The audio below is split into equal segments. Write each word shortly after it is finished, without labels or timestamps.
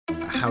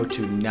how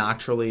to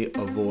naturally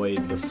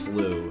avoid the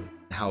flu,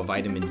 how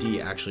vitamin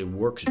D actually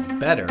works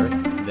better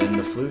than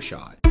the flu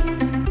shot.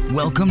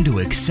 Welcome to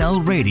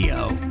Excel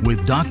Radio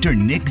with Dr.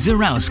 Nick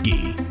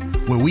Zarowski,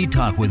 where we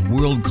talk with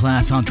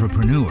world-class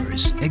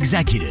entrepreneurs,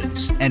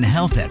 executives, and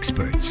health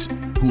experts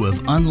who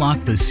have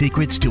unlocked the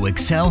secrets to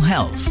excel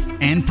health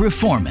and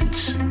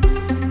performance.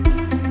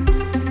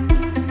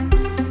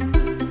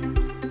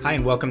 Hi,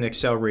 and welcome to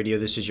Excel Radio.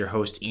 This is your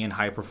host and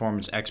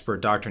high-performance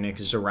expert, Dr. Nick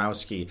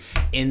Zarowski.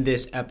 In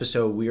this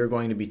episode, we are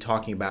going to be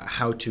talking about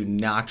how to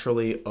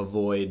naturally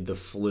avoid the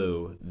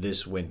flu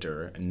this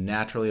winter,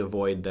 naturally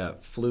avoid the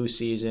flu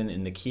season,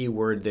 and the key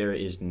word there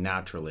is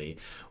naturally.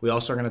 We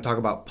also are going to talk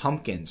about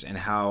pumpkins and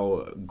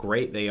how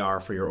great they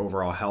are for your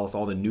overall health,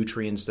 all the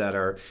nutrients that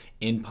are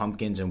in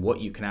pumpkins and what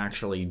you can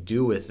actually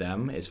do with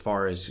them as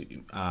far as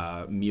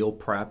meal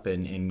prep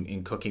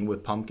and cooking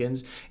with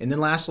pumpkins. And then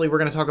lastly, we're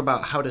going to talk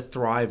about how to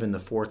thrive in the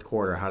fourth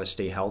quarter, how to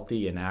stay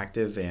healthy and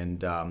active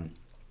and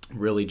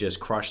really just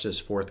crush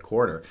this fourth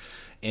quarter.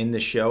 In the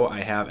show,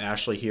 I have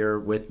Ashley here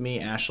with me.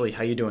 Ashley,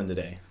 how you doing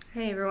today?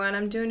 Hey everyone,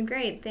 I'm doing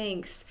great,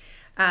 thanks.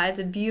 It's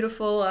a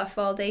beautiful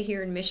fall day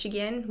here in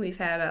Michigan. We've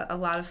had a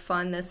lot of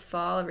fun this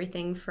fall,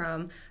 everything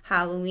from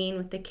Halloween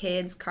with the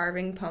kids,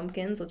 carving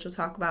pumpkins, which we'll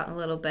talk about in a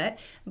little bit.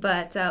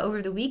 But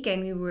over the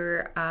weekend, we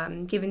were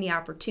given the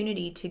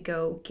opportunity to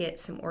go get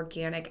some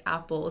organic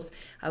apples.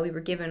 We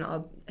were given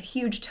a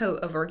huge tote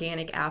of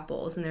organic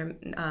apples, and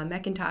they're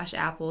McIntosh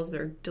apples.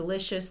 They're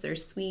delicious, they're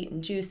sweet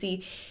and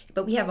juicy,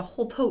 but we have a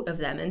whole tote of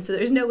them, and so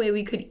there's no way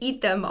we could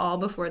eat them all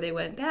before they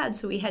went bad,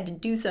 so we had to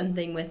do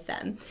something with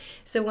them.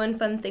 So one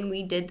fun thing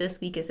we did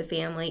this week as a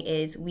family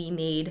is we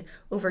made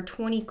over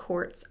 20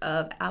 quarts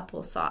of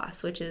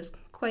applesauce, which is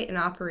quite an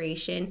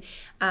operation.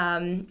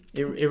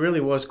 It really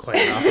was quite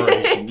an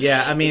operation.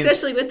 Yeah, I mean,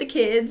 especially with the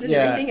kids and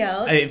everything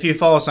else. If you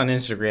follow us on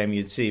Instagram,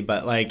 you'd see.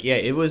 But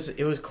it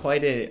was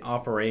quite an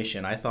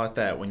operation. I thought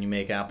that when you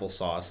make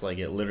applesauce,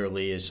 it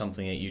literally is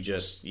something that you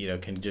just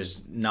can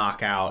just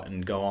knock out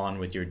and go on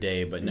with your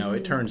day. But no,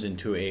 it turns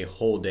into a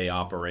whole day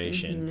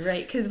operation. Mm-hmm,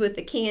 right, because with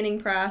the canning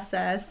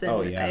process,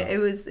 and it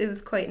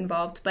was quite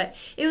involved. But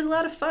it was a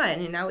lot of fun,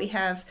 and now we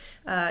have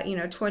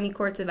 20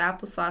 quarts of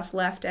applesauce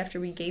left after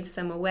we gave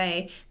some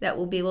away that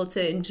we'll be able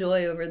to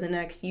enjoy over the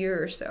next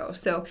year or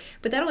so.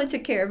 But that only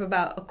took care of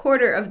about a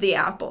quarter of the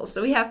apples.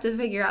 So we have to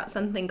figure out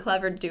something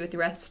clever to do with the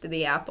rest of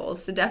the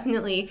apples. So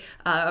definitely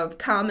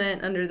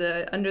comment under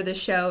the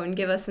show and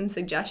give us some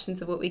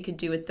suggestions of what we could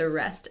do with the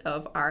rest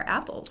of our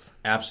apples.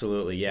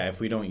 Absolutely, yeah. If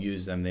we don't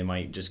use them, they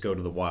might just go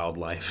to the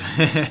wildlife.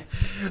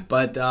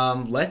 But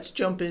let's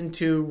jump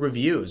into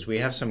reviews. We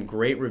have some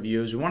great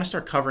reviews. We want to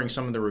start covering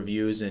some of the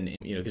reviews, and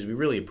because we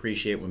really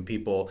appreciate when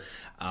people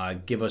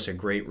give us a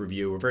great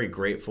review. We're very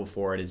grateful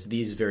for it. It's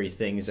these very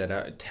things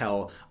that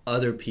tell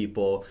other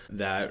people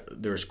that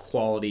there's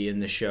quality in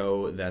the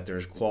show, that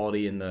there's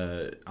quality in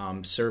the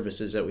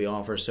services that we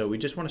offer. So we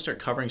just want to start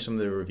covering some of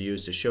the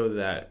reviews to show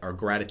that our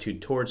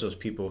gratitude towards those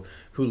people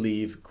who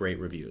leave great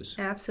reviews.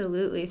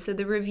 Absolutely. So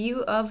the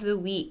review of the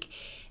week,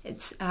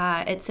 it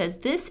says,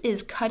 "This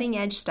is cutting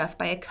edge stuff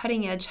by a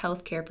cutting edge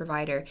healthcare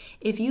provider.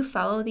 If you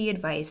follow the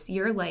advice,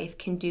 your life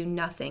can do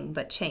nothing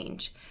but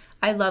change.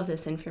 I love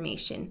this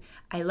information.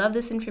 I love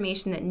this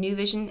information that New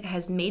Vision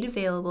has made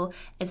available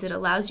as it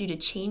allows you to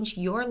change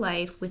your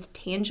life with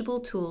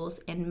tangible tools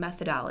and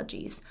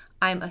methodologies.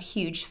 I'm a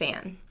huge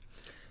fan."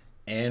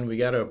 And we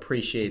got to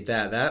appreciate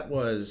that. That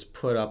was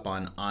put up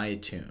on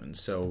iTunes.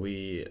 So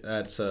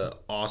that's an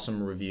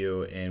awesome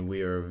review, and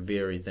we are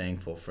very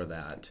thankful for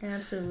that.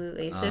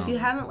 Absolutely. So if you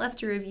haven't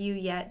left a review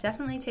yet,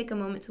 definitely take a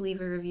moment to leave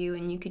a review,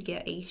 and you could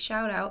get a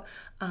shout out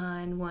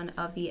on one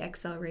of the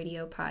Excel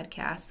Radio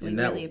podcasts. We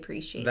really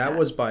appreciate that. That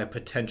was by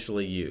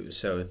Potentially You.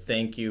 So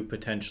thank you,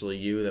 Potentially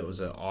You. That was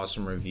an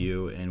awesome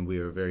review, and we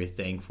are very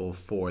thankful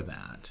for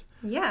that.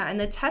 Yeah, and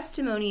the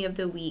testimony of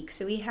the week.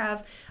 So we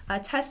have a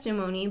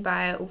testimony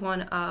by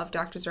one of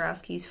Dr.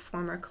 Zarowski's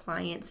former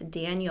clients,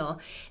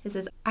 Daniel. It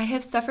says, "I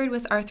have suffered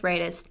with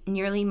arthritis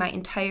nearly my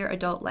entire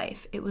adult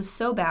life. It was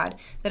so bad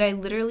that I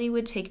literally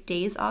would take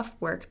days off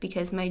work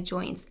because my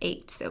joints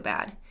ached so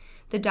bad.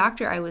 The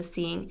doctor I was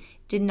seeing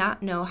did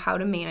not know how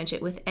to manage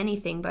it with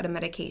anything but a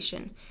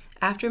medication.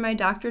 After my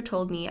doctor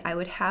told me I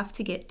would have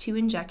to get 2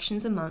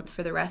 injections a month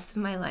for the rest of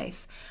my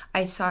life,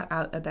 I sought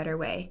out a better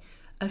way.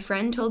 A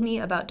friend told me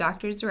about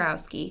Dr.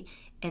 Zarowski,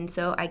 and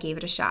so I gave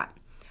it a shot.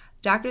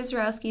 Dr.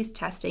 Zarowski's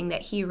testing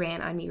that he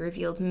ran on me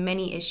revealed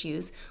many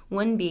issues,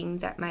 one being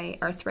that my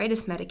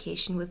arthritis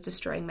medication was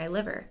destroying my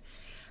liver.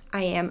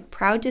 I am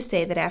proud to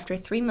say that after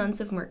 3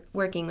 months of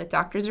working with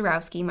Dr.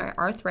 Zarowski, my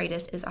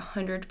arthritis is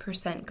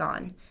 100%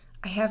 gone.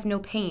 I have no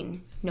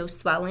pain, no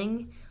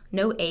swelling,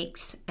 no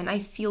aches, and I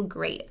feel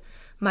great.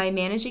 My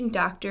managing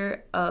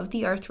doctor of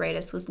the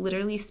arthritis was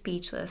literally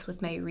speechless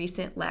with my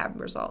recent lab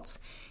results.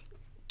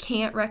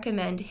 Can't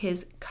recommend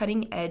his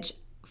cutting-edge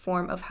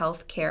form of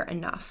health care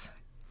enough."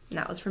 And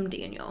that was from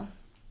Daniel.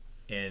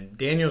 And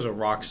Daniel's a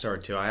rock star,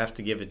 too. I have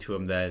to give it to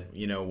him that,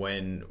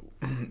 when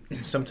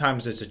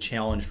sometimes it's a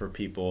challenge for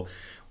people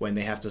when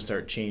they have to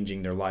start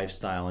changing their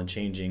lifestyle and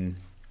changing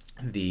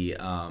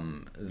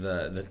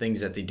the things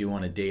that they do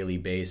on a daily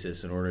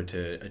basis in order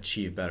to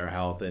achieve better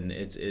health. And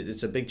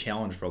it's a big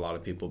challenge for a lot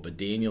of people, but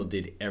Daniel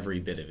did every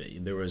bit of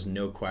it. There was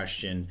no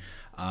question.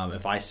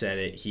 If I said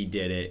it, he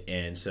did it.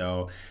 And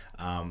so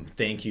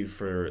thank you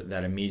for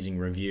that amazing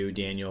review,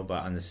 Daniel.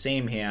 But on the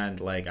same hand,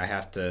 like I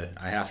have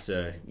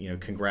to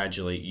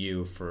congratulate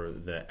you for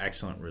the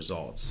excellent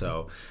results.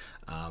 So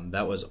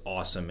that was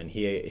awesome, and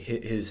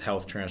his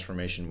health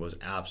transformation was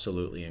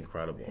absolutely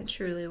incredible. It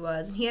truly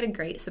was, and he had a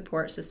great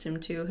support system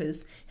too.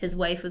 His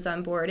wife was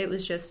on board. It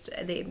was just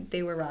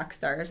they were rock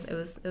stars. It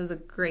was a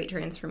great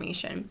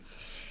transformation.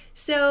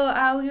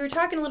 So we were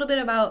talking a little bit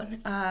about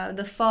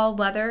the fall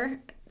weather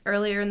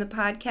earlier in the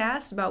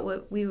podcast, about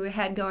what we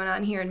had going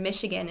on here in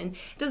Michigan, and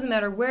it doesn't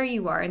matter where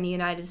you are in the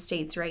United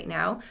States right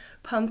now,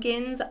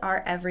 pumpkins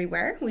are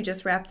everywhere. We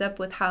just wrapped up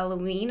with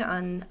Halloween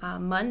on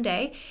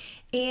Monday,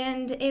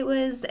 and it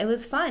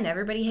was fun.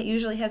 Everybody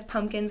usually has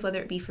pumpkins,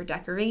 whether it be for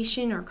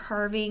decoration or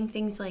carving,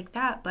 things like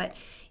that, but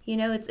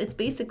it's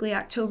basically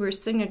October's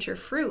signature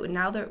fruit, and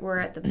now that we're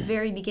at the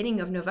very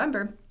beginning of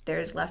November,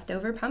 there's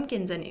leftover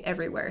pumpkins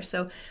everywhere.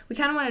 So we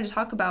kind of wanted to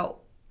talk about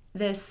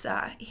this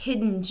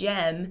hidden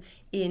gem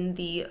in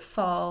the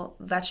fall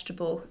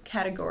vegetable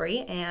category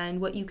and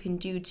what you can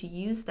do to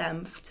use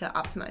them to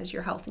optimize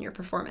your health and your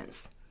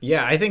performance.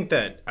 Yeah, I think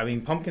that,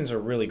 pumpkins are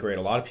really great.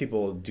 A lot of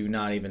people do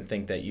not even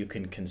think that you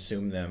can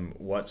consume them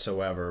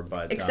whatsoever,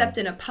 but... Except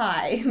in a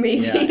pie,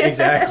 maybe. Yeah,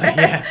 exactly.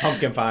 Yeah,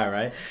 pumpkin pie,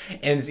 right?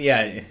 And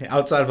yeah,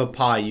 outside of a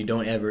pie, you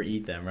don't ever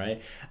eat them,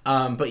 right?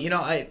 But,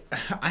 I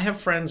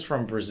have friends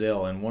from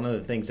Brazil, and one of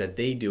the things that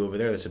they do over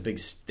there that's a big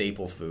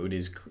staple food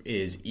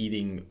is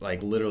eating,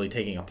 like literally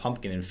taking a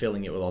pumpkin and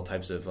filling it with all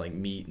types of like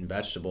meat and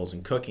vegetables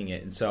and cooking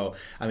it. And so,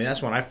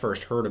 that's when I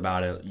first heard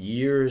about it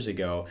years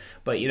ago.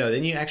 But,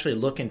 then you actually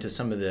look into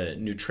some of the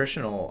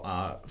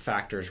nutritional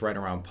factors right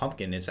around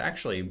pumpkin. It's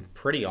actually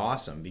pretty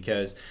awesome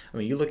because,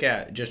 you look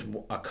at just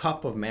a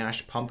cup of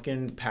mashed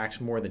pumpkin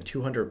packs more than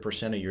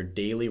 200% of your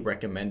daily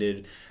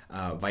recommended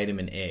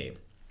vitamin A.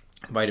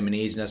 Vitamin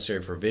A is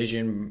necessary for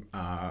vision,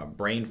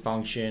 brain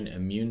function,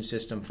 immune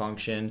system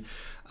function.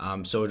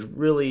 So it's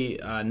really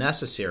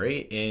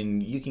necessary,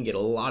 and you can get a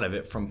lot of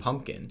it from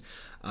pumpkin.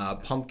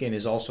 Pumpkin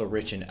is also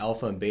rich in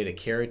alpha and beta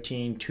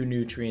carotene, two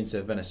nutrients that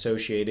have been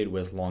associated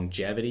with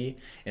longevity.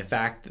 In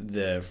fact,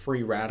 the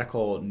free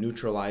radical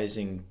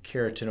neutralizing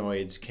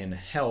carotenoids can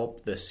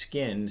help the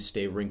skin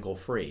stay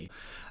wrinkle-free.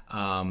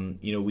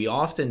 We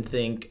often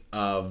think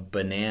of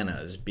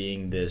bananas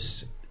being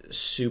this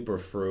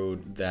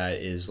superfruit that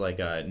is like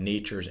a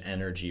nature's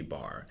energy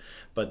bar.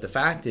 But the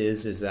fact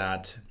is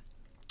that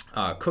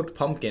cooked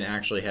pumpkin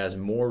actually has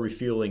more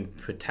refueling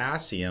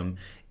potassium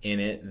in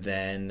it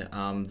than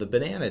the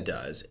banana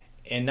does.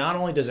 And not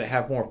only does it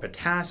have more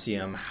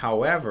potassium,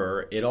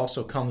 however, it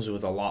also comes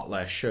with a lot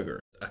less sugar.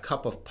 A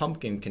cup of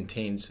pumpkin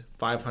contains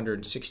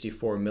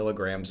 564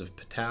 milligrams of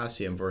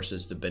potassium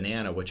versus the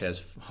banana, which has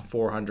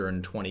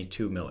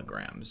 422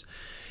 milligrams.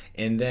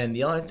 And then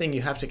the other thing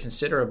you have to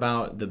consider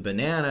about the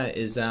banana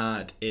is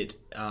that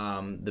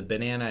the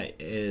banana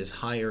is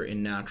higher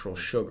in natural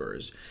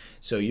sugars.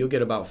 So you'll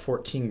get about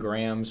 14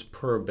 grams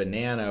per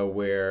banana,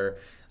 where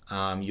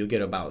you'll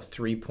get about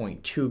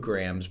 3.2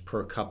 grams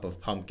per cup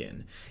of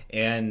pumpkin.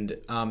 And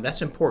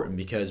that's important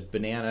because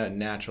banana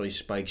naturally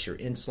spikes your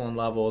insulin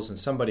levels, and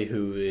somebody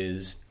who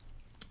is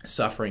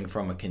suffering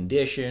from a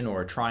condition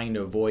or trying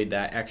to avoid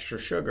that extra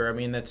sugar,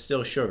 that's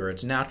still sugar.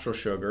 It's natural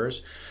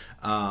sugars,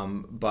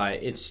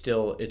 but it's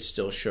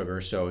still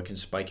sugar, so it can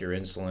spike your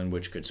insulin,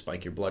 which could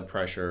spike your blood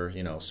pressure,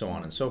 so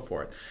on and so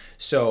forth.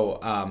 So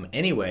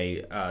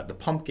anyway, the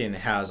pumpkin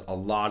has a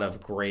lot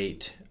of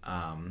great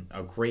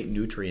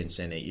nutrients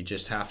in it. You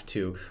just have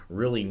to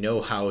really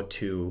know how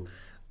to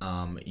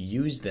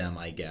use them,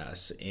 I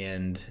guess.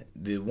 And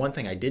the one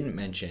thing I didn't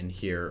mention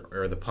here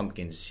are the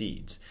pumpkin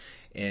seeds.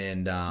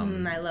 And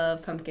I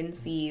love pumpkin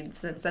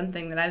seeds. It's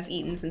something that I've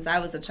eaten since I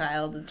was a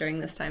child during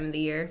this time of the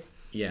year.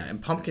 Yeah,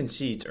 and pumpkin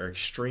seeds are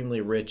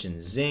extremely rich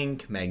in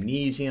zinc,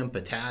 magnesium,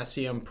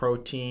 potassium,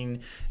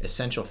 protein,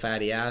 essential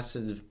fatty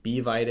acids, B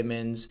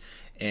vitamins,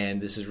 and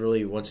this is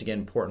really, once again,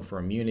 important for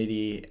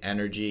immunity,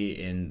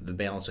 energy, and the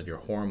balance of your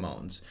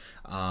hormones.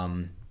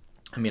 I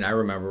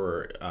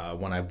remember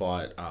when I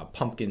bought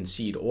pumpkin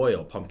seed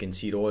oil. Pumpkin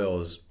seed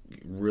oil is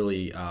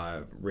really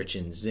rich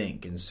in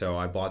zinc, and so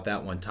I bought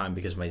that one time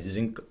because my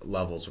zinc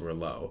levels were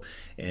low,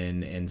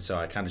 and so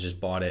I kind of just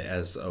bought it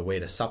as a way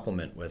to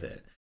supplement with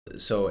it.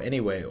 So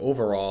anyway,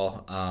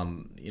 overall,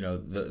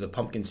 the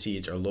pumpkin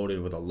seeds are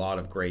loaded with a lot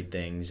of great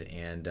things,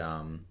 and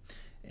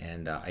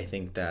I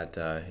think that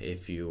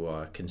if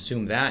you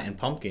consume that and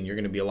pumpkin, you're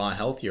going to be a lot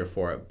healthier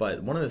for it.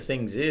 But one of the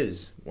things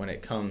is, when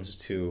it comes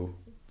to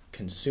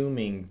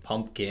consuming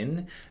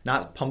pumpkin,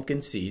 not pumpkin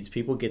seeds,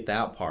 people get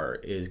that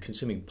part, is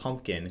consuming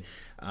pumpkin.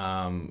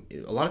 A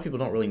lot of people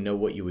don't really know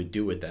what you would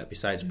do with that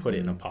besides put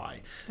it in a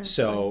pie.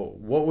 So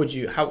what would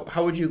you,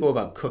 how would you go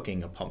about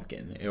cooking a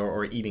pumpkin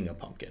or eating a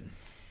pumpkin?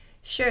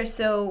 Sure.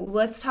 So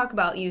let's talk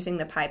about using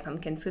the pie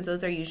pumpkins, because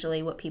those are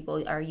usually what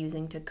people are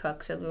using to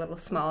cook. So they're a little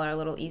smaller, a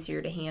little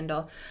easier to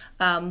handle.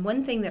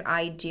 One thing that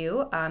I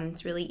do,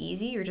 it's really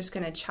easy. You're just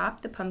going to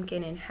chop the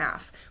pumpkin in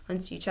half.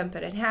 Once you chop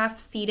it in half,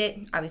 seed it.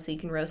 Obviously, you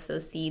can roast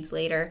those seeds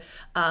later,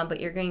 but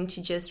you're going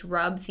to just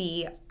rub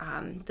the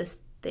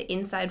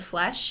inside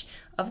flesh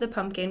of the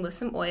pumpkin with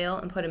some oil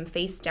and put them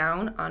face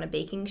down on a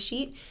baking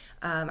sheet.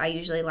 I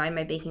usually line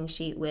my baking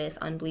sheet with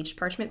unbleached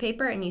parchment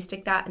paper, and you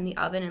stick that in the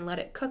oven and let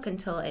it cook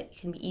until it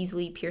can be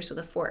easily pierced with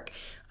a fork.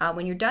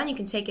 When you're done, you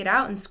can take it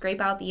out and scrape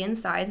out the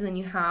insides, and then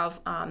you have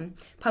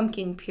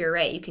pumpkin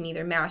puree. You can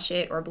either mash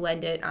it or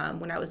blend it.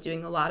 When I was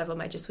doing a lot of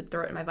them, I just would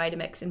throw it in my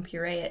Vitamix and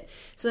puree it.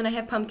 So then I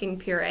have pumpkin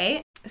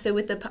puree. So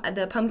with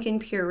the pumpkin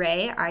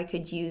puree, I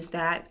could use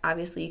that.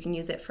 Obviously, you can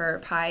use it for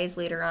pies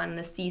later on in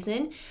the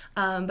season,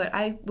 but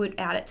I would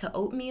add it to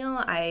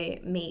oatmeal.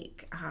 I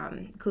make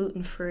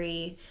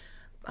gluten-free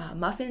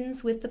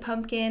muffins with the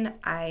pumpkin.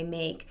 I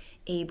make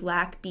a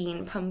black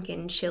bean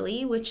pumpkin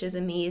chili, which is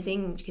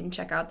amazing. You can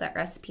check out that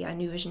recipe on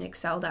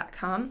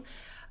newvisionexcel.com.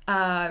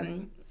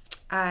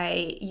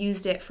 I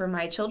used it for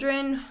my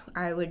children.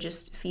 I would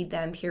just feed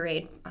them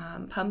pureed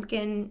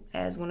pumpkin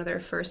as one of their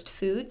first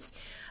foods.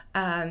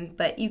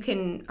 But you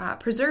can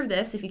preserve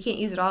this if you can't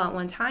use it all at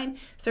one time.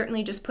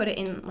 Certainly just put it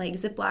in like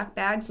Ziploc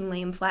bags and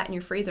lay them flat in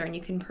your freezer, and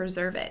you can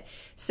preserve it.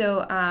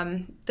 So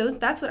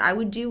that's what I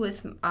would do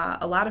with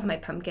a lot of my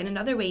pumpkin.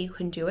 Another way you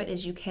can do it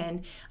is you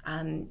can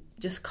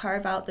just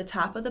carve out the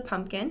top of the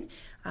pumpkin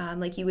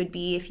like you would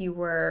be if you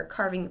were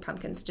carving the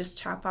pumpkin. So just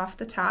chop off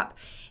the top,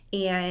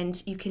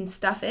 and you can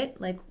stuff it,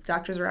 like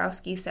Dr.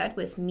 Zarowski said,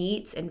 with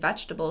meats and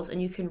vegetables,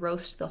 and you can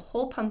roast the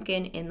whole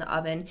pumpkin in the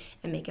oven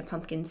and make a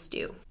pumpkin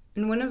stew.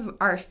 And one of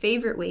our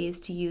favorite ways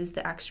to use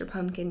the extra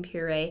pumpkin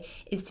puree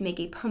is to make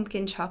a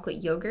pumpkin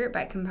chocolate yogurt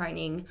by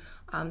combining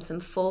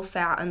some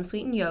full-fat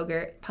unsweetened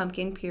yogurt,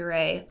 pumpkin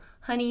puree,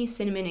 honey,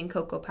 cinnamon, and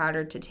cocoa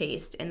powder to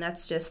taste. And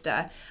that's just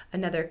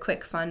another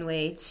quick, fun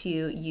way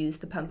to use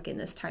the pumpkin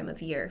this time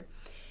of year.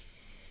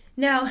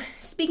 Now,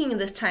 speaking of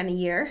this time of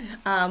year,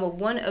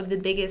 one of the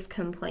biggest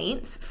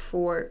complaints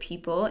for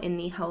people in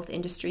the health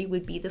industry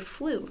would be the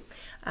flu.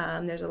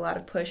 There's a lot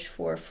of push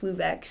for flu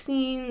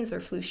vaccines, or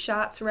flu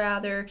shots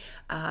rather.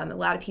 A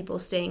lot of people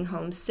staying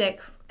home sick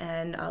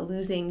and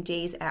losing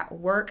days at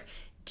work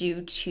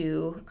due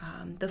to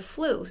the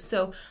flu.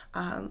 So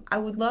I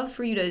would love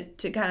for you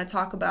to kind of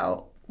talk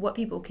about what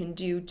people can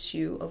do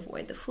to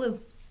avoid the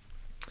flu.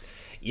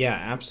 Yeah,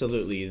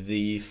 absolutely.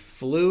 The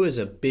flu is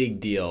a big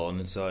deal, and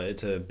it's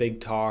a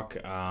big talk,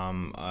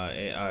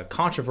 a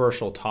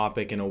controversial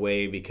topic in a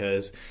way,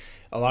 because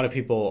a lot of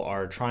people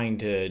are trying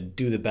to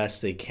do the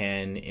best they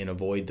can and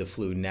avoid the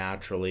flu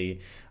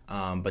naturally,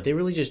 but they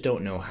really just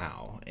don't know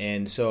how.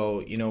 And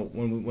so,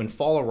 when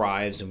fall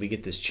arrives and we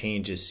get this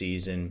change of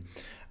season,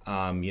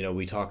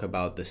 we talk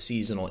about the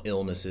seasonal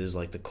illnesses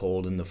like the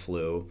cold and the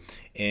flu.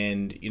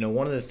 And,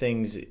 one of the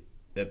things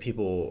that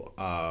people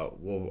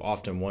will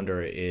often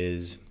wonder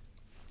is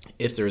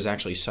if there's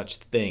actually such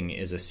thing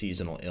as a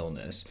seasonal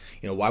illness.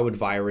 Why would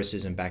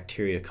viruses and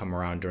bacteria come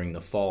around during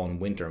the fall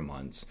and winter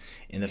months?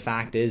 And the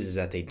fact is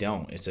that they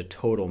don't. It's a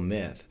total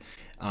myth.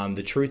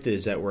 The truth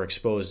is that we're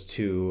exposed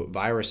to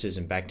viruses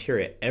and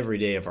bacteria every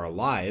day of our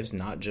lives,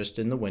 not just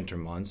in the winter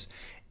months.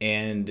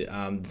 And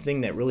the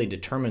thing that really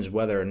determines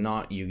whether or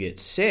not you get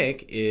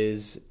sick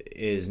is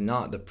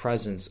not the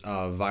presence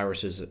of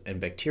viruses and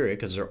bacteria,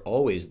 because they're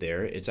always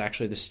there. It's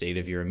actually the state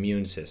of your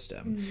immune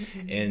system.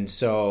 Mm-hmm. And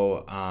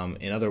so,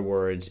 in other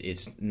words,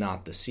 it's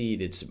not the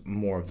seed, it's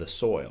more of the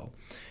soil.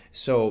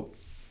 So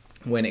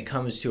when it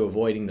comes to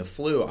avoiding the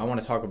flu, I want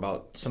to talk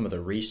about some of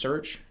the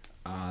research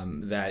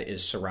that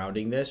is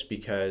surrounding this,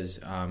 because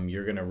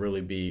you're going to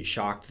really be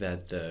shocked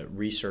that the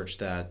research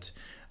that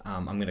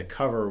I'm going to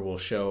cover will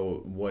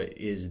show what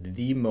is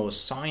the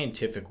most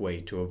scientific way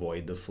to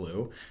avoid the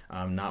flu,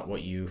 not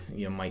what you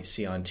might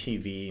see on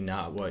TV,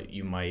 not what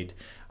you might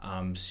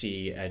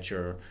see at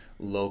your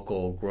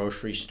local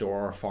grocery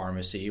store or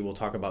pharmacy. We'll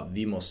talk about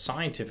the most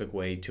scientific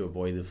way to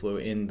avoid the flu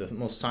and the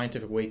most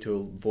scientific way to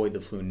avoid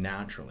the flu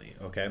naturally,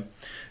 okay?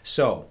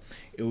 So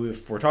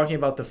if we're talking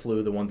about the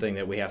flu, the one thing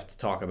that we have to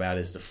talk about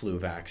is the flu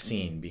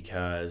vaccine,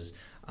 because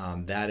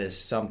that is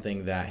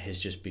something that has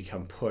just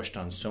become pushed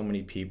on so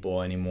many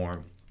people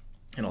anymore.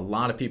 And a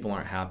lot of people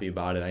aren't happy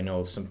about it. I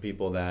know some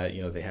people that,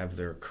 they have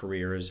their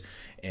careers,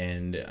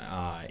 and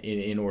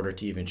in order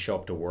to even show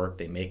up to work,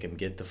 they make them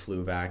get the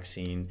flu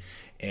vaccine.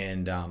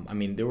 And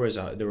there was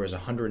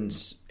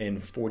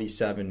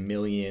 147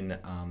 million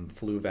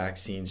flu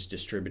vaccines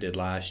distributed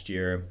last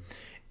year.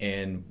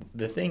 And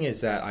the thing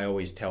is that I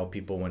always tell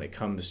people when it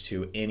comes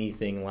to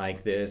anything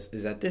like this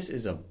is that this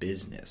is a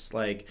business.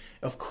 Like,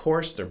 of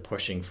course they're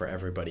pushing for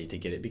everybody to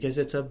get it because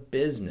it's a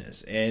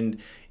business.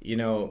 And,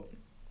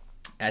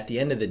 at the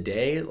end of the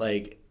day,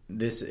 like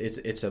this,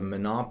 it's a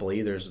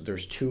monopoly.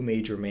 There's two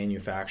major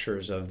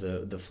manufacturers of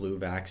the flu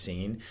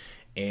vaccine.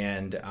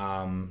 And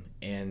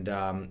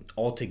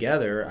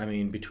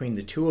altogether, between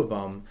the two of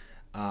them,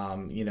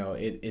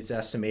 It's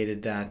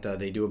estimated that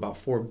they do about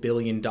 $4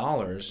 billion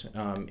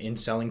in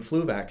selling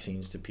flu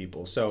vaccines to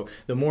people. So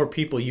the more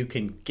people you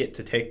can get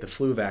to take the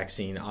flu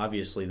vaccine,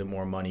 obviously the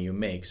more money you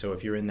make. So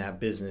if you're in that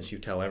business, you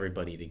tell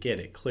everybody to get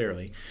it,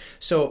 clearly.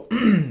 So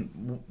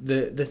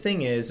the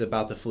thing is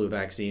about the flu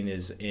vaccine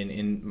is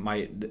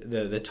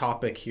the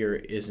topic here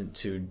isn't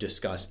to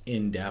discuss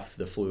in depth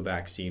the flu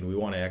vaccine. We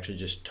want to actually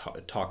just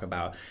talk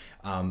about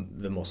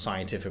the most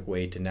scientific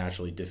way to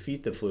naturally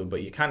defeat the flu,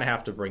 but you kind of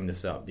have to bring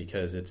this up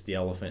because it's the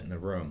elephant in the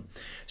room.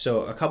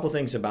 So a couple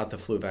things about the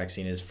flu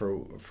vaccine is,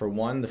 for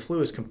one, the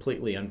flu is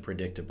completely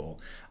unpredictable.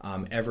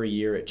 Every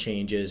year it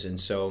changes, and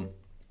so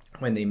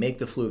when they make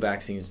the flu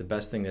vaccines, the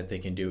best thing that they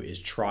can do is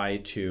try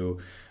to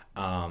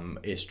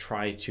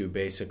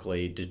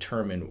basically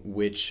determine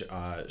which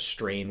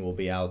strain will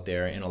be out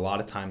there, and a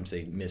lot of times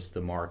they miss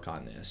the mark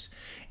on this,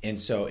 and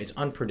so it's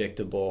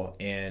unpredictable,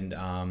 and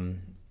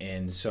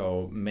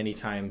so many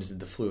times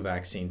the flu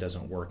vaccine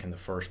doesn't work in the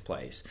first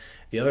place.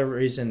 The other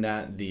reason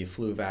that the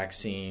flu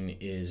vaccine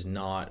is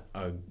not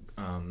a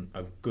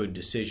good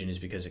decision is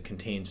because it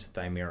contains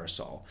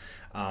thimerosal.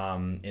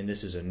 And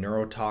this is a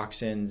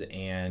neurotoxin,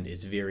 and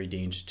it's very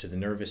dangerous to the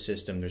nervous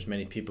system. There's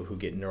many people who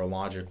get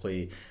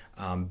neurologically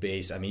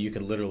based. I mean, you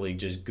can literally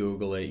just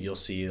Google it. You'll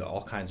see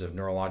all kinds of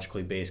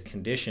neurologically based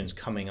conditions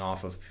coming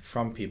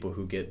from people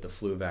who get the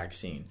flu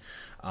vaccine.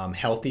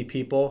 Healthy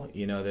people,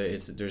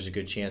 there's a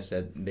good chance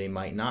that they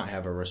might not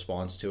have a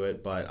response to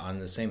it. But on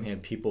the same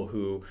hand, people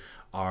who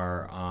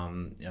are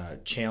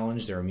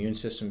challenged, their immune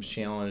system's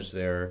challenged,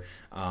 their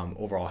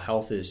overall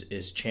health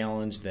is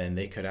challenged, then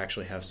they could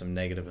actually have some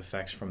negative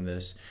effects from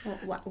this.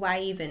 Well,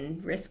 why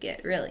even risk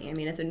it, really? I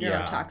mean, it's a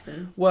neurotoxin.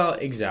 Yeah. Well,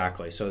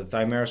 exactly. So the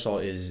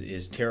thimerosal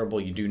is terrible.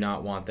 You do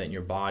not want that in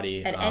your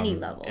body. At any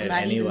level,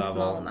 not even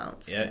small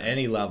amounts. At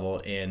any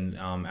level, and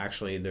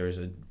actually there's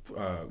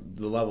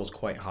the level's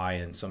quite high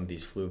in some of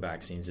these flu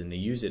vaccines, and they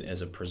use it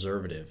as a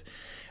preservative.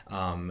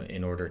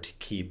 In order to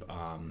keep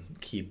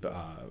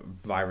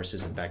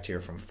viruses and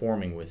bacteria from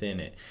forming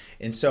within it.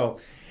 And so,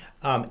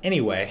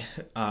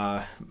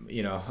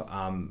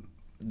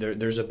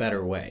 there's a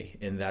better way,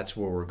 and that's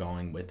where we're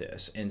going with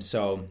this. And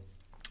so,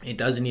 it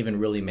doesn't even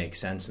really make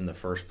sense in the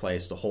first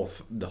place. The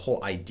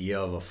whole idea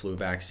of a flu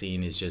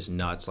vaccine is just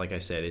nuts. Like I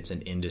said, it's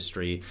an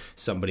industry.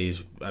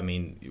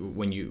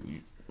 When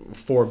you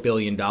 $4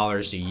 billion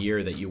a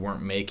year that you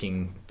weren't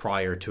making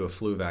prior to a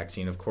flu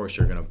vaccine, of course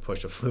you're going to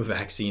push a flu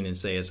vaccine and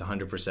say it's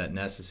 100%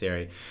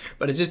 necessary.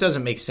 But it just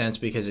doesn't make sense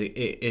because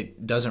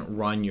it doesn't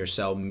run your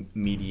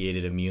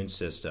cell-mediated immune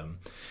system,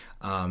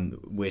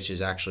 which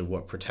is actually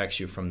what protects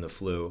you from the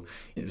flu.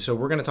 So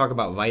we're going to talk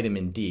about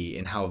vitamin D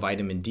and how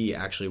vitamin D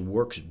actually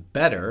works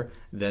better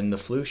than the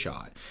flu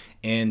shot.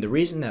 And the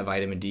reason that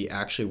vitamin D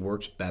actually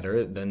works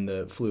better than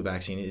the flu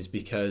vaccine is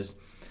because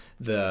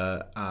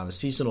the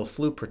seasonal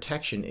flu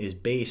protection is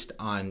based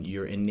on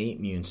your innate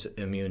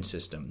immune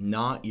system,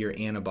 not your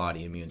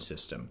antibody immune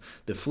system.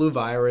 The flu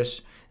virus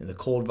and the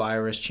cold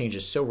virus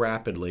changes so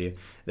rapidly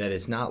that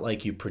it's not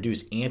like you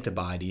produce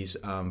antibodies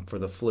for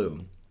the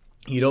flu.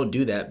 You don't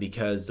do that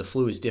because the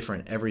flu is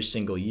different every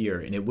single year,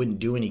 and it wouldn't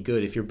do any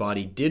good if your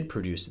body did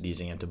produce these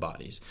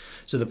antibodies.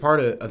 So the part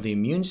of the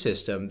immune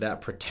system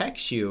that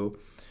protects you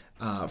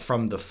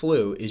from the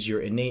flu is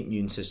your innate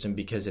immune system,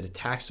 because it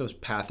attacks those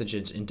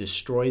pathogens and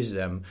destroys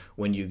them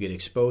when you get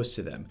exposed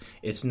to them.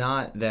 It's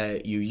not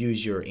that you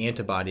use your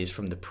antibodies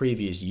from the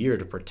previous year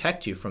to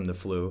protect you from the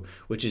flu,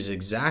 which is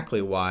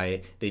exactly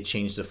why they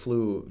change the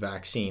flu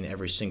vaccine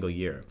every single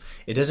year.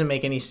 It doesn't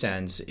make any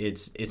sense.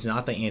 It's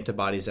not the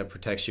antibodies that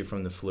protects you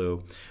from the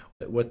flu.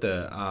 What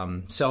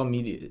the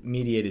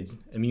cell-mediated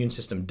immune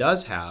system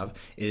does have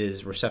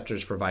is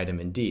receptors for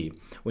vitamin D.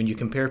 When you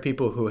compare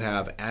people who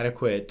have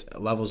adequate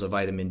levels of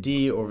vitamin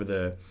D over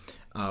the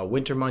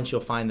winter months,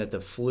 you'll find that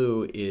the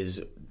flu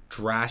is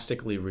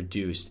drastically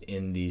reduced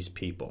in these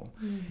people.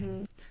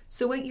 Mm-hmm.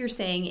 So what you're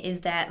saying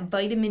is that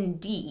vitamin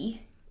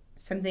D,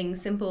 something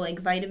simple like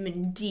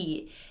vitamin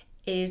D,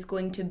 is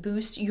going to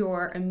boost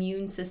your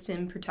immune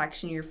system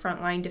protection, your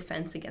frontline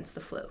defense against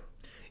the flu.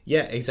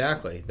 Yeah,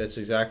 exactly. That's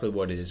exactly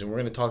what it is. And we're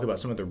going to talk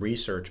about some of the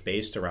research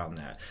based around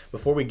that.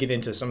 Before we get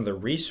into some of the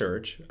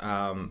research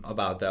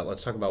about that,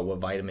 let's talk about what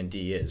vitamin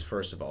D is,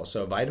 first of all.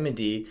 So vitamin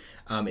D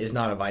is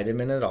not a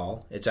vitamin at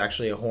all. It's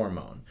actually a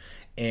hormone.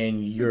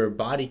 And your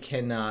body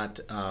cannot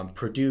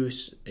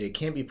it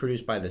can't be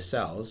produced by the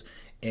cells,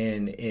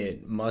 and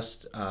it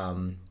must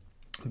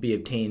be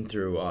obtained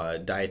through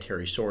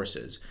dietary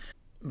sources.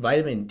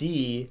 Vitamin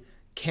D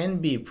can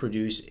be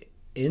produced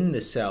in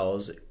the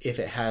cells if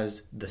it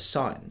has the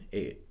sun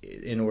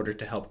in order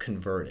to help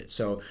convert it.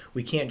 So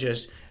we can't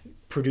just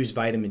produce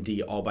vitamin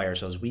D all by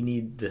ourselves. We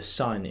need the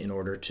sun in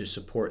order to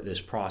support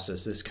this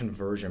process, this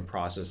conversion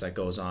process that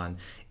goes on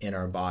in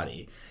our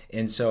body.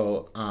 And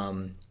so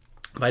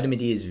vitamin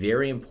D is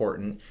very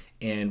important.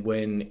 And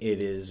when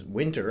it is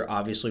winter,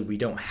 obviously we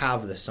don't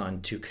have the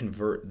sun to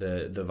convert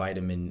the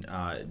vitamin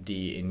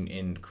D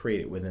and create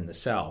it within the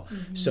cell.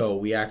 Mm-hmm. So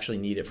we actually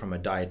need it from a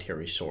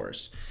dietary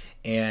source.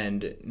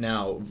 And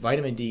now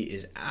vitamin D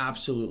is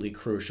absolutely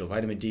crucial.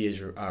 Vitamin D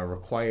is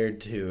required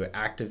to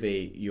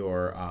activate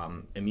your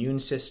immune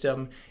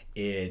system.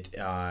 It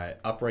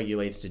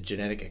upregulates the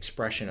genetic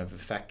expression of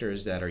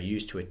effectors that are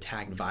used to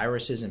attack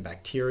viruses and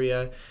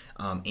bacteria,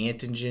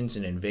 antigens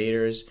and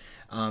invaders.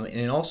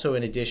 And also,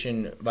 in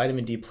addition,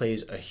 vitamin D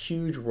plays a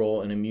huge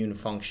role in immune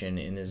function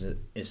and is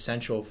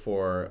essential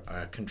for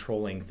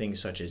controlling things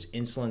such as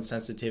insulin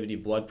sensitivity,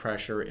 blood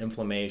pressure,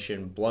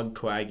 inflammation, blood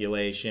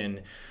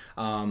coagulation.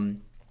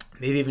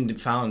 They've even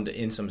found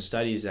in some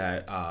studies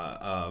that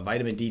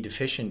vitamin D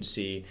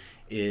deficiency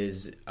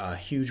is a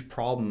huge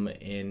problem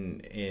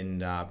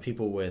in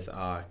people with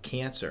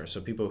cancer. So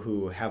people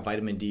who have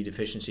vitamin D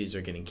deficiencies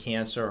are getting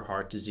cancer,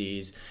 heart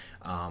disease,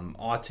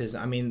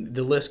 autism. I mean,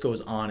 the list goes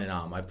on and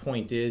on. My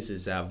point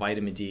is that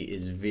vitamin D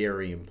is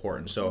very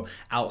important. So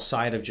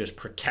outside of just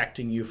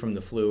protecting you from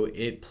the flu,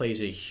 it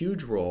plays a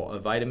huge role. A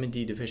vitamin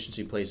D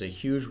deficiency plays a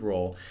huge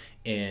role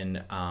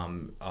in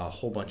a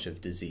whole bunch of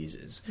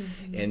diseases.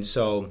 Mm-hmm. And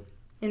so...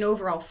 an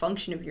overall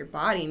function of your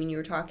body. I mean, you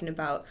were talking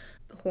about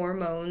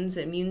hormones,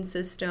 immune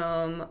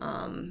system,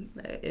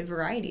 a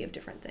variety of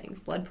different things,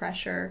 blood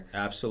pressure.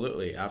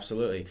 Absolutely,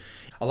 absolutely.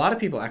 A lot of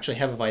people actually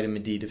have a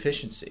vitamin D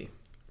deficiency.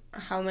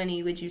 How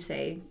many would you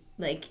say,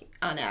 like,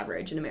 on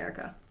average in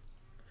America?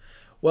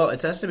 Well,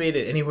 it's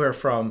estimated anywhere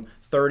from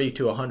 30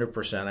 to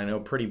 100%, I know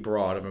pretty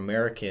broad, of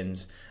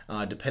Americans,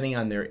 depending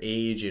on their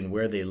age and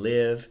where they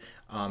live,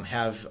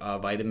 have a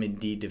vitamin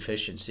D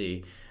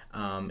deficiency.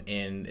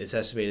 And it's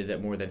estimated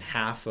that more than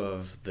half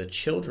of the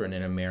children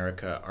in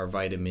America are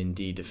vitamin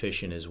D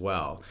deficient as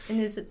well. And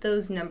is it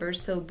those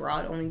numbers so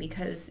broad only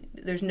because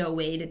there's no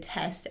way to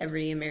test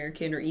every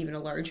American or even a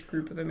large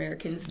group of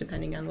Americans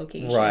depending on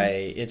location?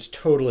 Right. It's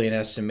totally an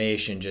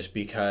estimation just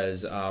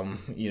because,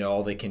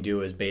 all they can do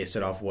is base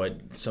it off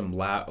what some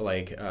lab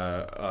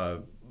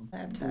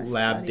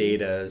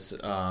data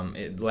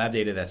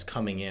that's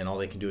coming in. All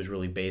they can do is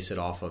really base it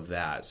off of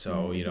that.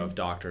 So, if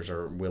doctors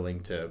are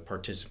willing to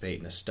participate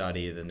in a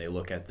study, then they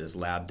look at this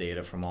lab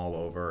data from all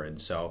over. And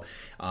so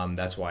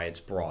that's why it's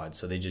broad.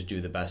 So they just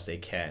do the best they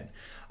can.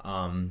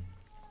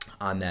 On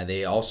that,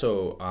 they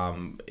also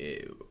have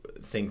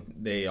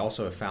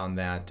found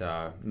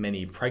that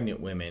many pregnant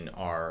women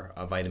are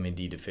vitamin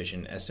D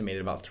deficient.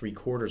 Estimated about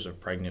 3/4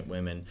 of pregnant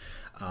women,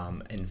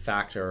 in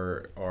fact,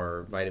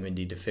 are vitamin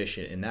D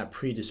deficient, and that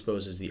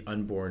predisposes the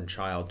unborn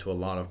child to a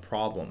lot of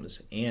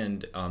problems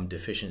and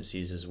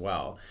deficiencies as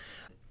well.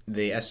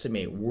 They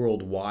estimate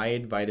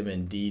worldwide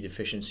vitamin D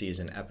deficiency is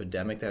an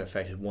epidemic that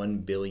affects 1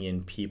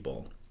 billion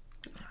people.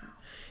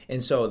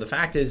 And so the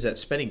fact is that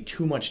spending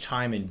too much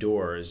time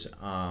indoors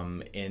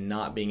and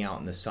not being out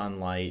in the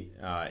sunlight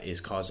is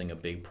causing a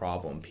big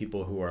problem.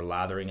 People who are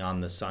lathering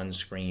on the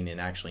sunscreen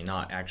and actually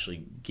not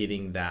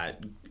getting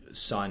that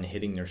sun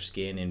hitting their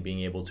skin and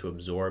being able to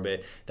absorb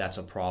it, that's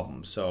a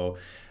problem. So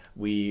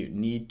we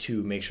need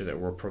to make sure that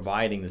we're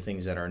providing the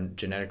things that are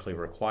genetically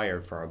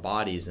required for our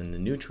bodies and the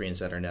nutrients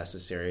that are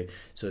necessary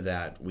so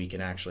that we can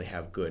actually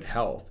have good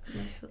health.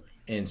 Absolutely.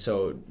 And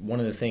so one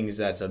of the things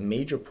that's a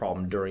major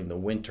problem during the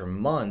winter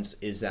months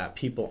is that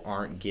people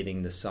aren't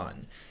getting the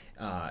sun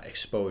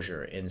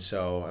exposure. And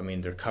so, I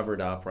mean, they're covered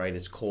up, right?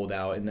 It's cold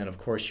out. And then, of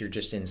course, you're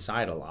just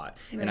inside a lot.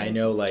 Right. And I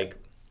know,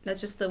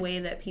 that's just the way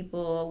that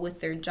people with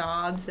their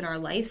jobs and our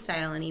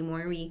lifestyle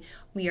anymore,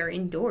 we are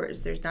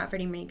indoors. There's not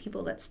very many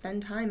people that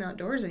spend time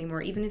outdoors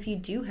anymore, even if you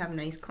do have a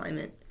nice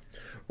climate.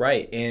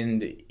 Right.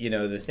 And,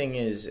 the thing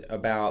is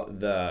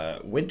about the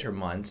winter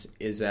months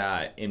is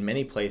that in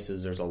many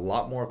places there's a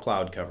lot more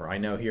cloud cover. I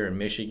know here in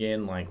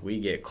Michigan,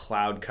 we get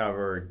cloud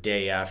cover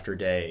day after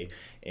day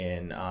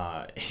in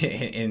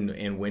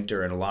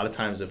winter. And a lot of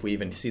times if we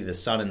even see the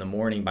sun in the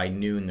morning, by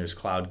noon there's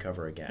cloud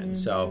cover again.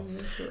 So,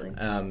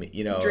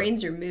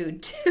 drains your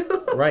mood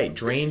too. Right.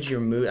 Drains your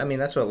mood. I mean,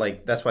 that's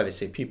why they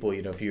say people,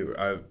 if you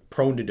are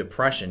prone to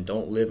depression,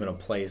 don't live in a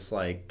place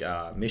like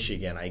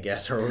Michigan, I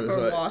guess,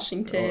 or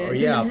Washington. Or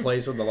a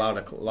place with a lot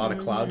of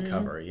cloud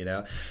cover,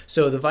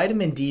 So the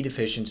vitamin D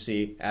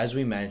deficiency, as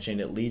we mentioned,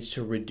 it leads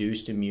to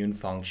reduced immune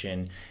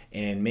function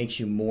and makes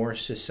you more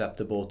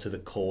susceptible to the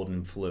cold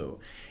and flu.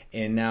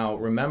 And now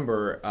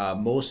remember,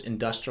 most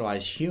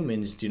industrialized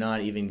humans do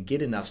not even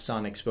get enough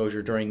sun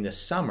exposure during the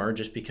summer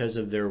just because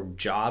of their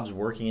jobs,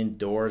 working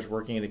indoors,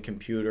 working at a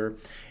computer.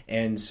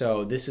 And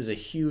so this is a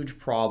huge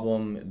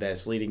problem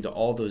that's leading to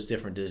all those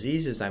different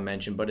diseases I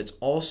mentioned, but it's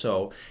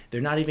also,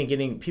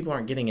 people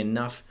aren't getting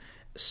enough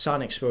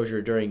sun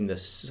exposure during the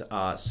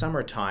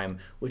summertime,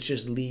 which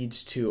just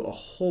leads to a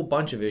whole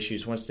bunch of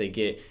issues once they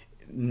get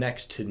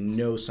next to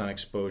no sun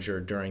exposure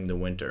during the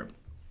winter.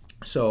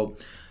 So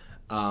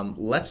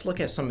let's look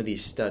at some of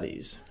these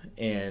studies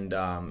and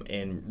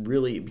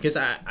really, because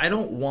I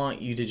don't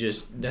want you to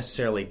just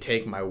necessarily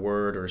take my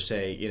word or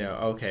say,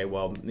 okay,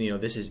 well,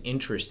 this is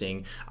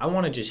interesting. I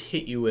want to just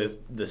hit you with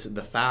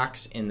the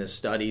facts and the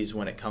studies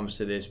when it comes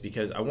to this,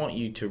 because I want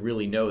you to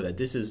really know that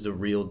this is the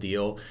real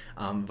deal.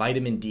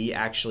 Vitamin D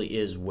actually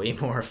is way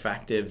more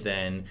effective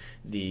than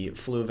the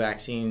flu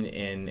vaccine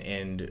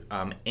and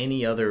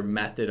any other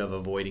method of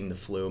avoiding the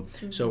flu.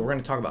 Mm-hmm. So we're going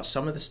to talk about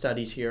some of the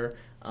studies here.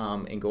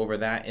 And go over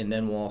that, and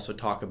then we'll also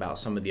talk about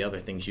some of the other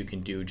things you can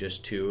do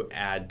just to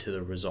add to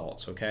the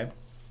results, okay?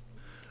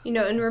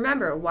 And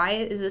remember, why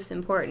is this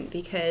important?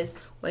 Because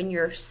when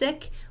you're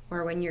sick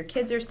or when your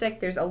kids are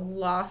sick, there's a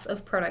loss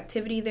of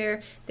productivity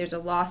there. There's a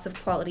loss of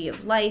quality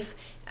of life.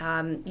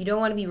 You don't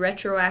want to be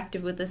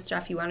retroactive with this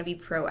stuff. You want to be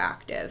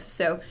proactive.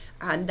 So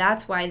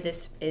that's why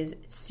this is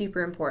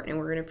super important, and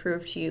we're going to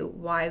prove to you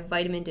why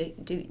vitamin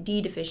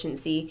D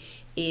deficiency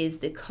is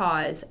the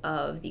cause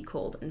of the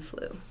cold and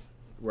flu.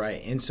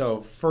 Right. And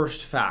so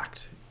first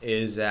fact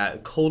is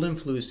that cold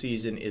and flu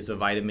season is a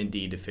vitamin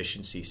D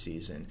deficiency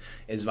season.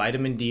 As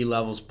vitamin D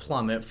levels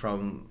plummet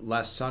from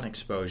less sun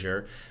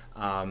exposure,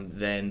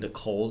 then the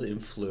cold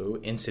and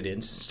flu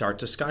incidence start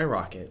to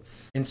skyrocket.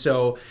 And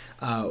so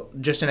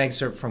just an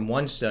excerpt from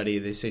one study,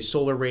 they say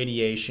solar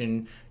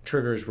radiation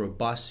triggers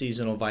robust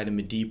seasonal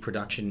vitamin D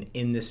production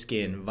in the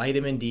skin.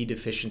 Vitamin D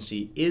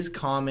deficiency is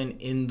common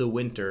in the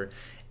winter,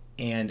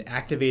 and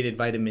activated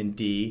vitamin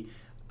D,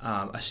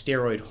 a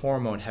steroid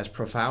hormone, has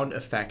profound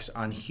effects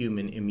on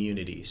human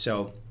immunity.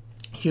 So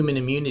human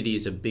immunity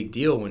is a big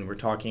deal when we're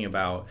talking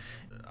about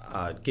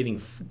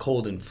getting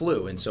cold and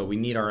flu. And so we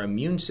need our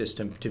immune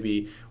system to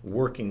be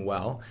working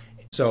well.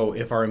 So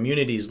if our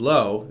immunity is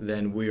low,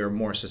 then we are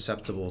more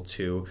susceptible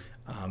to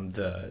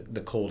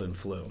the cold and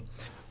flu.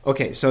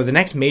 Okay, so the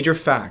next major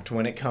fact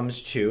when it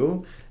comes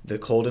to the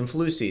cold and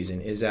flu season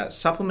is that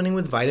supplementing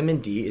with vitamin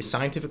D is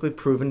scientifically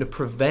proven to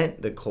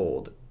prevent the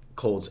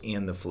colds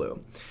and the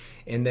flu.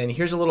 And then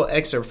here's a little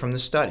excerpt from the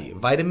study.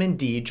 Vitamin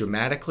D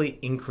dramatically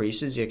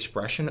increases the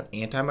expression of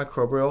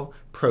antimicrobial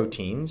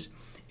proteins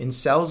in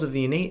cells of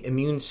the innate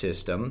immune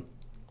system,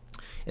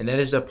 and that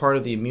is a part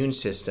of the immune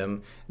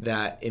system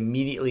that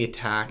immediately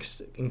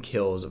attacks and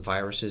kills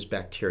viruses,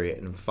 bacteria,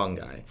 and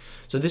fungi.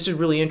 So this is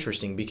really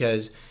interesting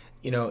because,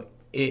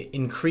 it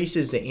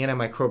increases the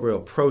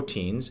antimicrobial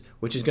proteins,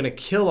 which is going to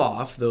kill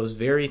off those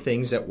very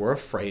things that we're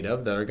afraid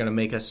of that are going to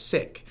make us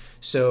sick.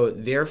 So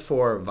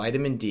therefore,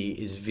 vitamin D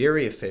is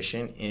very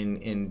efficient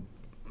in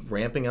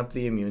ramping up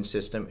the immune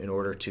system in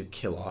order to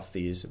kill off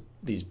these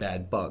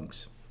bad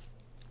bugs.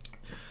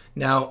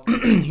 Now,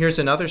 here's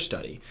another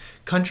study.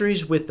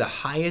 Countries with the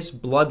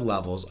highest blood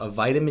levels of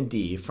vitamin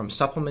D from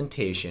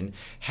supplementation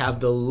have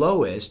the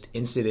lowest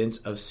incidence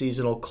of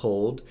seasonal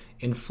cold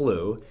and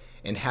flu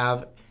and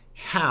have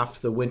half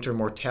the winter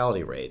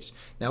mortality rates.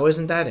 Now,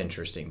 isn't that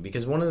interesting?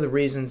 Because one of the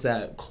reasons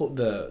that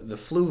the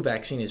flu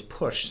vaccine is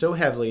pushed so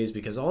heavily is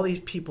because all these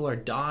people are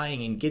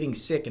dying and getting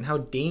sick and how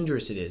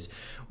dangerous it is.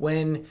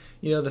 When,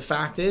 the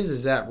fact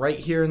is that right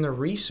here in the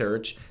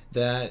research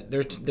that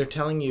they're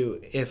telling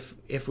you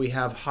if we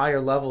have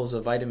higher levels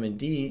of vitamin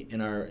D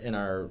in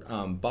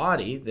our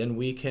body, then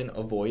we can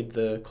avoid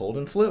the cold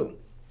and flu.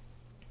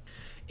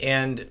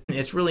 And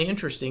it's really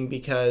interesting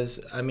because,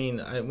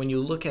 when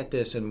you look at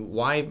this and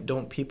why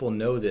don't people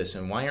know this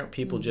and why aren't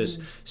people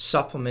just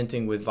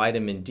supplementing with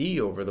vitamin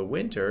D over the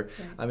winter?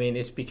 Yeah.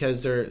 It's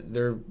because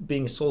they're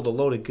being sold a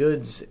load of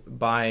goods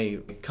by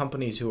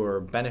companies who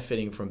are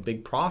benefiting from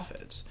big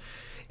profits.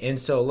 And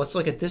so let's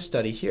look at this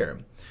study here.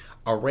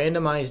 A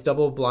randomized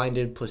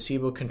double-blinded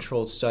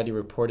placebo-controlled study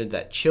reported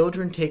that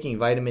children taking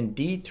vitamin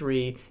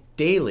D3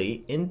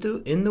 daily in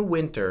the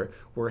winter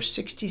were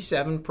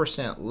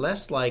 67%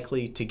 less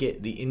likely to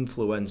get the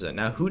influenza.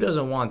 Now, who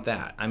doesn't want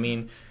that?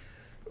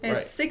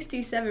 It's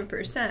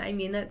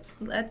 67%.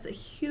 That's a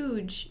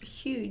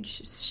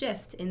huge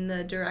shift in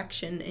the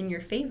direction in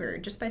your favor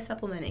just by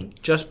supplementing.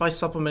 Just by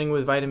supplementing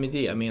with vitamin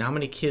D. How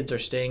many kids are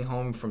staying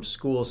home from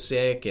school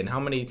sick, and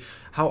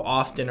how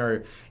often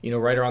are,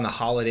 right around the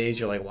holidays,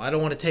 you're like, well, I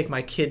don't want to take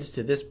my kids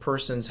to this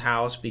person's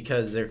house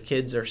because their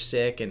kids are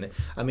sick. And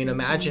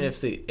imagine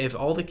if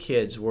all the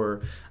kids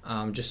were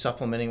just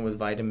supplementing with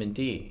vitamin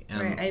D.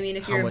 Right.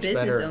 If you're a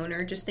business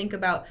owner, just think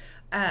about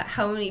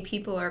how many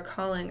people are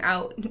calling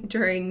out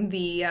during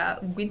the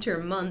winter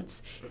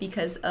months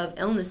because of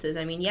illnesses.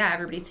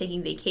 Everybody's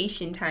taking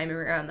vacation time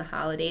around the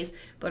holidays,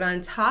 but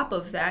on top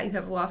of that, you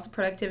have a loss of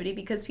productivity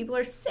because people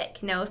are sick.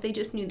 Now, if they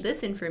just knew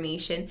this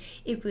information,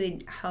 it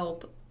would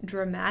help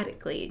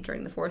dramatically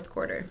during the fourth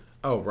quarter.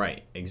 Oh,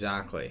 right.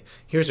 Exactly.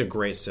 Here's a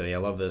great study. I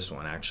love this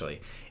one,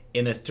 actually.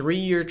 In a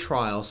 3-year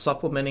trial,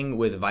 supplementing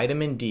with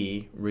vitamin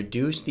D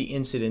reduced the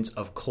incidence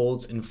of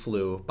colds and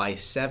flu by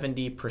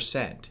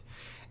 70%.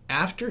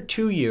 After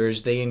 2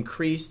 years, they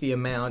increased the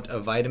amount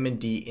of vitamin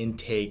D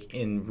intake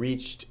and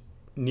reached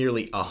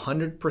nearly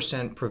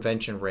 100%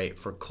 prevention rate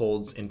for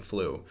colds and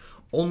flu.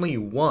 Only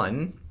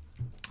one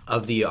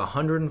of the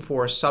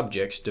 104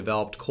 subjects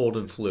developed cold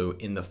and flu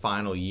in the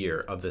final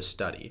year of this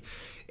study.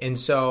 And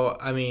so,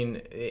 I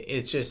mean,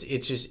 it's just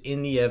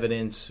in the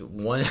evidence,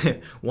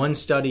 one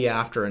study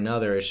after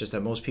another. It's just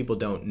that most people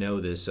don't know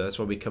this, so that's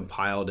why we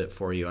compiled it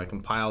for you. I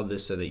compiled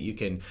this so that you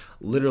can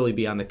literally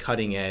be on the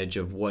cutting edge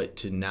of what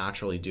to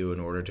naturally do in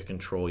order to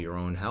control your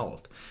own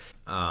health.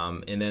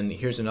 And then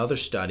here's another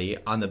study.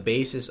 On the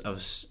basis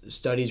of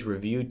studies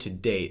reviewed to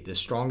date, the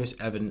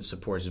strongest evidence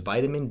supports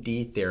vitamin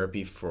D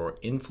therapy for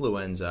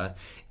influenza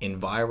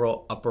and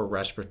viral upper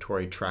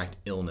respiratory tract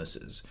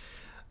illnesses,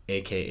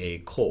 aka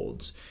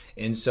colds.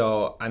 And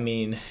so, I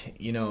mean,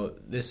 you know,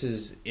 it's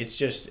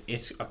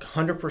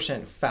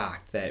 100%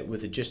 fact that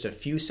with just a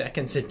few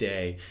seconds a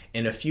day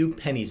and a few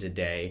pennies a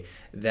day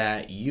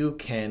that you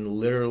can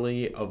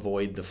literally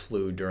avoid the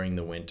flu during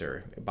the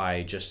winter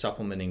by just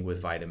supplementing with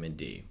vitamin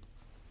D.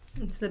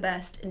 It's the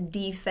best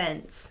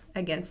defense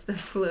against the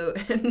flu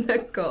and the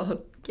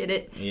cold. Get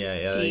it?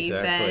 Yeah,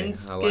 defense.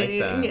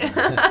 Exactly. I like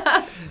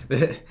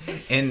that.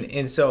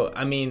 and so,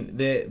 I mean,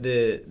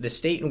 the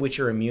state in which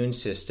your immune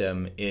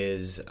system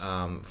is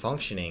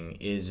functioning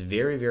is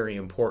very, very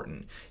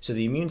important. So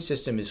the immune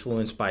system is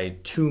influenced by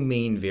two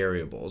main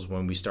variables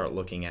when we start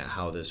looking at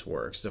how this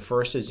works. The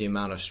first is the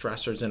amount of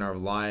stressors in our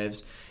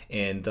lives,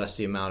 and thus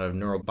the amount of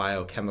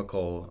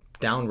neurobiochemical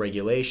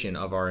downregulation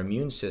of our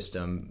immune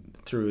system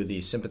through the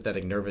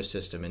sympathetic nervous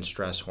system and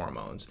stress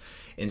hormones.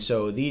 And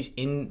so these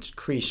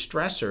increased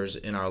stressors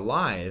in our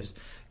lives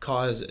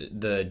cause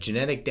the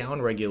genetic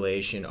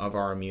downregulation of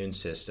our immune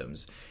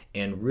systems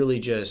and really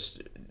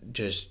just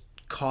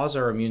cause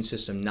our immune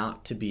system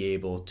not to be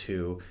able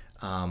to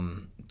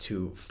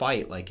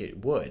fight like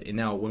it would. And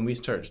now when we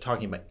start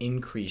talking about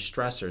increased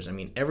stressors, I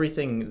mean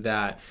everything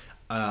that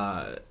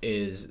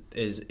is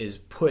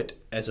put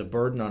as a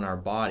burden on our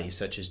body,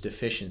 such as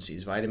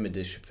deficiencies, vitamin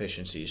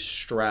deficiencies,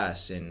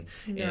 stress, and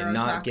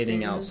not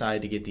getting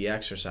outside to get the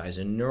exercise,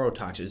 and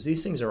neurotoxins.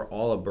 These things are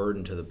all a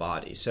burden to the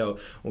body. So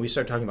when we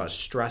start talking about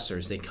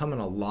stressors, they come in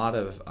a lot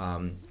of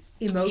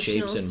emotional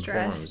shapes and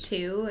stress forms.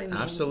 Too. I mean,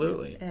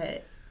 absolutely.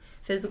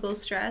 Physical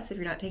stress, if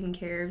you're not taking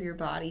care of your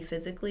body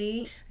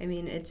physically. I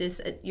mean,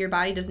 your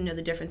body doesn't know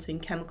the difference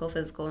between chemical,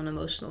 physical, and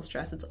emotional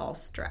stress. It's all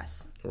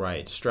stress.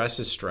 Right. Stress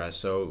is stress.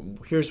 So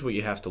here's what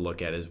you have to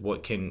look at is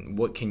what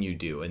can you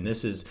do? And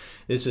this is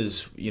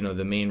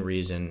the main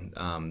reason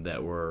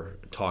that we're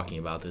talking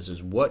about this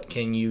is what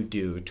can you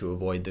do to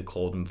avoid the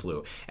cold and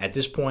flu? At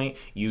this point,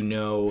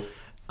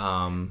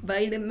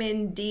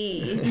 vitamin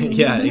D.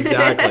 Yeah,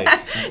 exactly.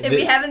 If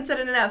we haven't said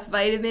it enough,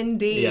 vitamin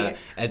D. Yeah,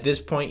 at this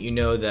point, you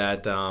know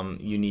that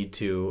you need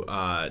to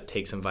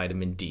take some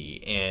vitamin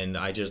D. And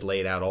I just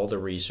laid out all the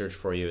research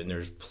for you, and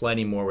there's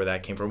plenty more where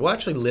that came from. We'll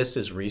actually list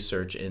this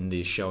research in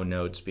the show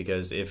notes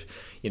because if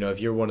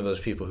you're one of those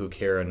people who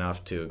care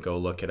enough to go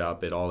look it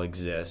up, it all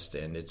exists,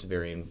 and it's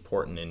very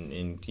important.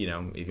 And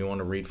if you want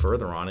to read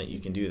further on it,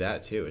 you can do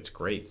that too. It's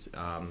great.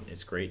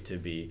 It's great to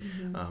be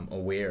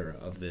aware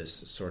of this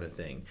sort of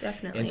thing.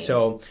 Definitely. And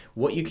so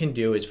what you can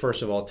do is,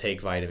 first of all,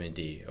 take vitamin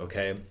D,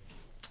 okay?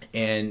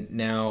 And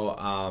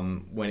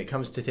now when it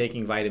comes to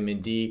taking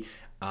vitamin D,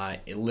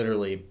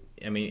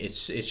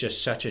 it's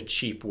just such a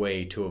cheap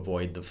way to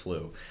avoid the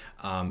flu.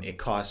 It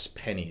costs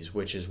pennies,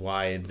 which is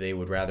why they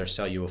would rather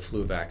sell you a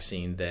flu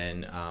vaccine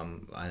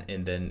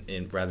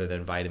rather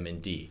than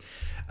vitamin D.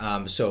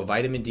 So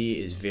vitamin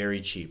D is very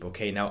cheap.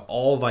 Okay, now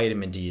all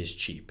vitamin D is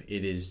cheap.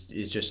 It's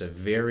just a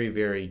very,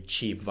 very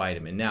cheap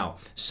vitamin. Now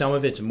some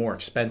of it's more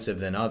expensive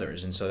than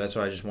others, and so that's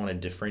why I just want to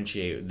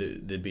differentiate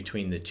the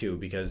between the two.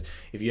 Because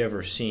if you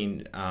ever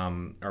seen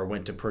or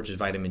went to purchase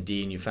vitamin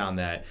D and you found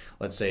that,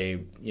 let's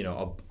say,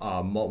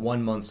 a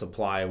 1 month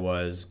supply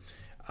was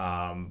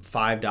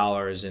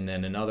 $5, and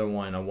then another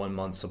one, a 1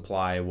 month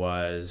supply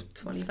was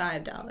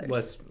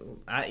 $25.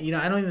 I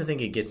don't even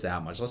think it gets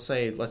that much. Let's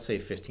say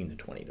 $15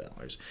 to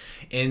 $20.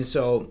 And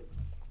so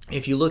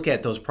if you look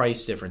at those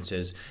price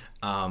differences,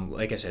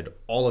 like I said,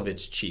 all of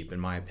it's cheap in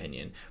my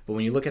opinion. But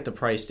when you look at the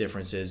price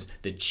differences,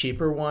 the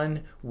cheaper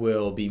one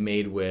will be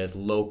made with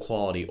low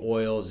quality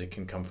oils. It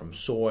can come from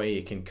soy.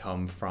 It can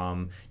come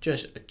from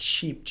just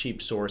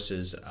cheap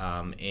sources.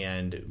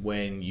 And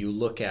when you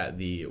look at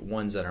the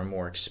ones that are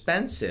more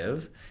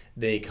expensive,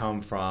 they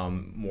come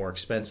from more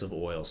expensive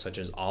oils such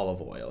as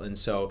olive oil. And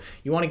so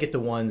you want to get the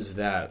ones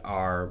that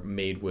are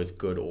made with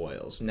good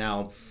oils.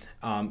 Now,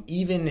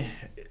 even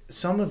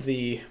some of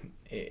the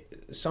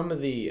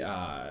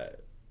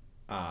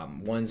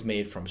ones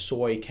made from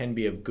soy can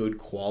be of good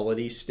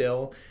quality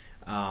still.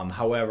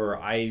 However,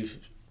 I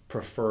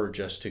prefer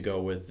just to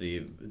go with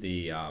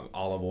the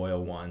olive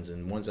oil ones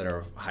and ones that are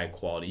of high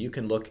quality. You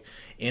can look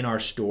in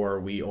our store.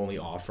 We only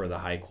offer the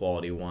high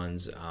quality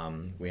ones.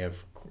 We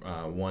have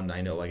one,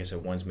 I know, like I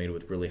said, one's made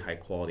with really high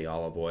quality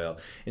olive oil.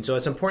 And so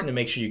it's important to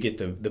make sure you get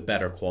the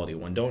better quality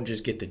one. Don't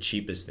just get the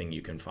cheapest thing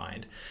you can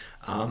find.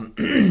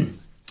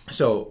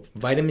 So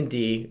vitamin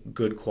D,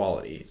 good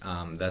quality.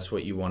 That's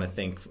what you want to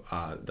think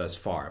thus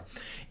far.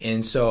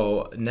 And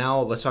so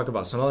now let's talk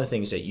about some other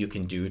things that you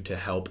can do to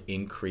help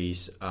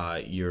increase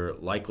your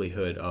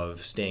likelihood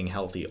of staying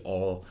healthy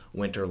all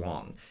winter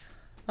long.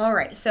 All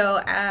right,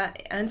 so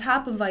on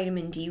top of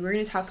vitamin D, we're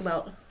going to talk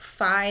about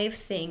 5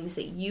 things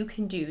that you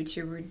can do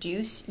to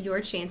reduce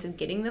your chance of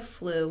getting the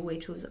flu,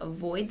 which was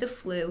avoid the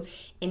flu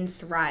and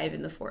thrive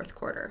in the fourth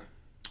quarter.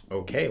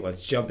 Okay,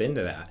 let's jump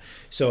into that.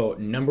 So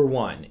number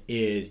 1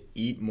 is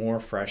eat more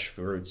fresh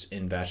fruits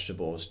and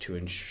vegetables to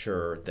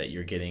ensure that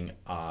you're getting,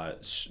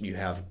 you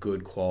have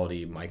good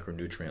quality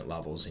micronutrient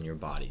levels in your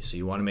body. So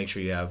you want to make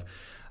sure you have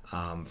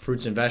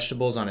fruits and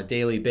vegetables on a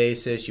daily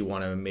basis. You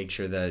want to make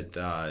sure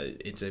that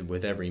it's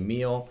with every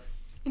meal.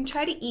 And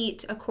try to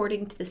eat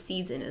according to the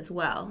season as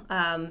well.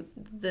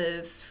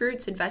 The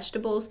fruits and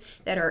vegetables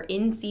that are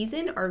in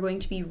season are going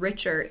to be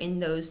richer in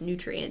those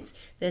nutrients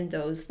than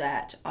those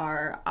that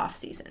are off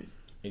season.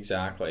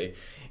 Exactly.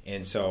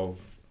 And so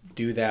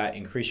do that,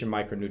 increase your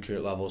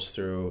micronutrient levels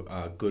through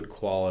good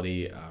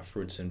quality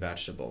fruits and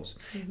vegetables.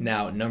 Mm-hmm.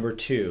 Now, number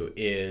 2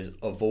 is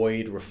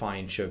avoid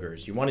refined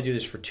sugars. You want to do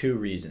this for 2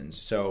 reasons.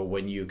 So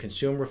when you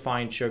consume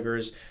refined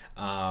sugars,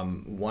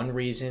 one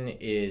reason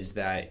is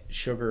that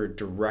sugar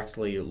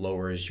directly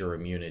lowers your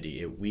immunity.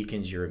 It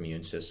weakens your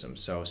immune system.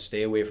 So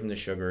stay away from the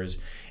sugars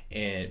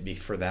and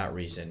for that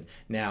reason.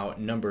 Now,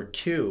 number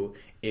 2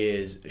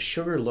 is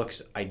sugar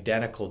looks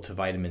identical to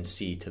vitamin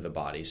C to the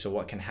body. So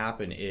what can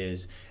happen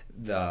is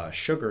the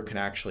sugar can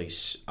actually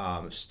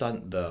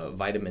stunt the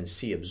vitamin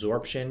C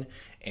absorption,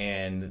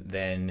 and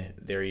then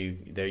there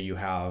you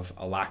have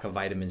a lack of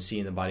vitamin C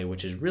in the body,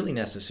 which is really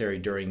necessary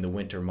during the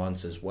winter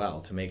months as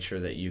well to make sure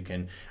that you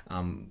can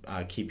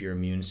keep your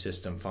immune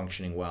system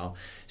functioning well.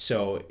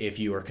 So if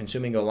you are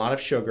consuming a lot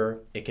of sugar,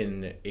 it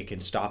can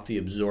stop the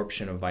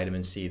absorption of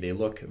vitamin C. They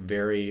look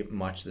very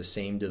much the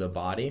same to the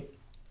body,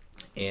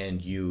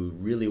 and you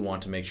really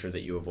want to make sure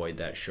that you avoid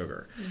that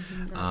sugar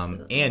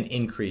and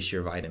increase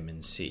your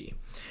vitamin C.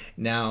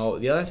 Now,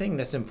 the other thing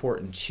that's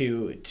important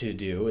to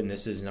do, and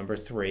this is number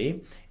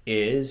 3,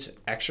 is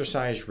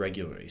exercise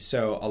regularly.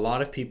 So a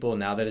lot of people,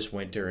 now that it's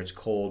winter, it's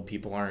cold,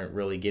 people aren't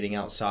really getting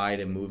outside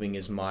and moving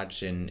as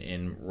much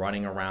and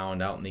running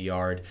around out in the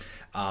yard.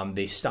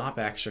 They stop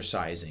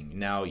exercising.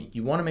 Now,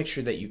 you want to make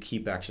sure that you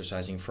keep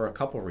exercising for a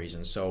couple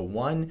reasons. So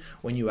one,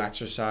 when you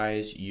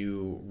exercise,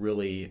 you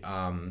really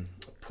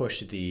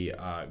push the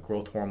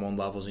growth hormone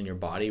levels in your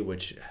body,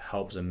 which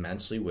helps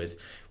immensely with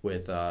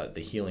the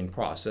healing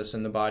process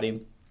in the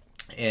body.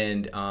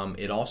 And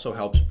it also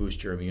helps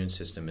boost your immune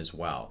system as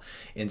well.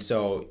 And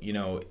so,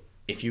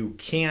 if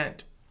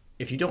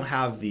you don't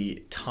have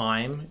the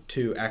time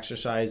to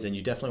exercise, then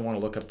you definitely want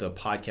to look up the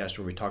podcast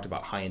where we talked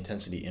about high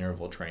intensity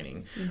interval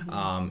training.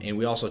 Mm-hmm. And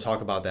we also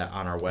talk about that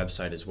on our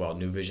website as well,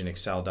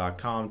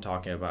 newvisionexcel.com,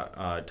 talking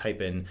about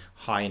type in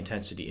high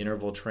intensity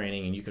interval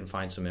training, and you can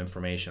find some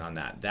information on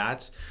that.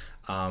 That's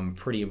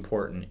pretty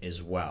important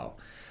as well.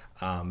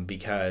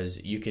 Because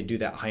you can do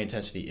that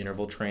high-intensity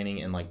interval training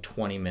in like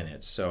 20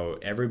 minutes. So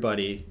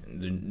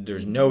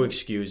there's no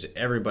excuse.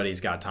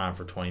 Everybody's got time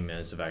for 20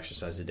 minutes of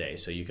exercise a day.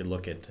 So you could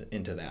look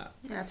into that.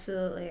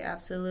 Absolutely,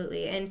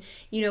 absolutely. And,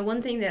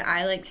 one thing that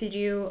I like to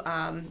do,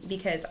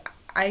 because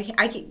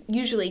I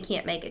usually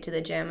can't make it to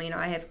the gym.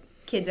 I have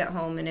kids at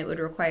home, and it would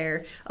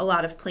require a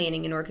lot of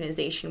planning and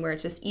organization, where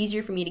it's just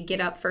easier for me to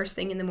get up first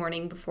thing in the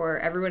morning before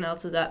everyone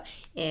else is up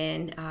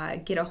and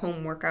get a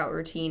home workout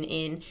routine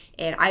in.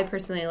 And I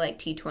personally like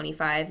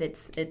T25.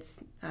 It's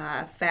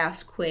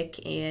fast,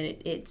 quick, and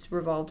it's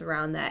revolved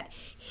around that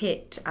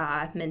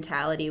HIIT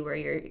mentality where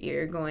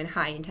you're going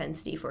high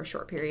intensity for a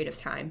short period of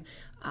time,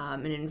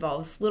 and it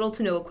involves little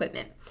to no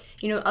equipment.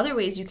 Other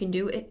ways you can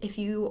do it, if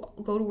you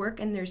go to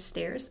work and there's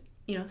stairs,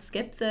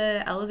 skip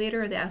the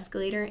elevator or the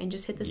escalator and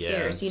just hit the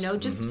stairs.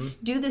 Just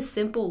do the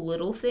simple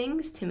little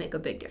things to make a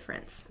big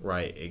difference.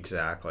 Right,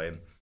 exactly.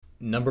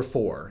 Number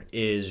 4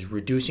 is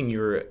reducing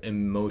your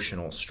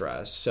emotional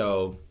stress.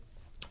 So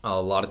a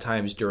lot of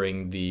times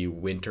during the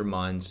winter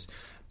months,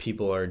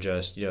 people are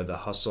just, the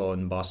hustle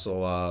and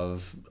bustle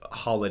of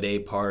holiday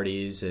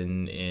parties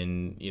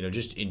and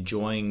just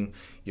enjoying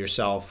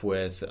yourself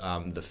with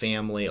the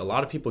family. A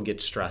lot of people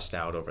get stressed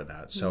out over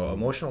that. So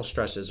emotional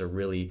stress is a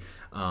really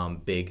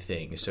big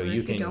thing. So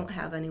if you don't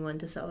have anyone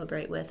to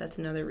celebrate with, that's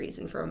another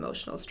reason for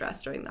emotional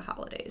stress during the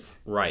holidays.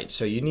 Right.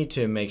 So you need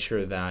to make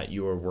sure that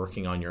you are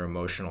working on your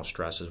emotional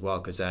stress as well,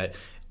 because that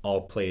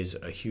all plays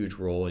a huge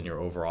role in your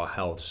overall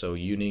health. So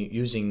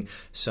using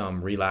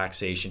some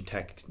relaxation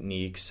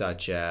techniques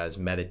such as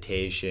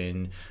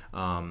meditation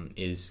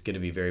is going to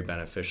be very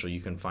beneficial. You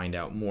can find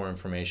out more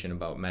information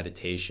about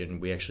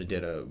meditation. We actually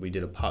we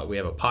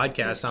have a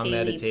podcast on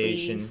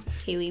meditation.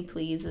 Kaylee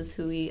Please is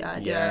who we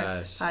did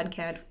our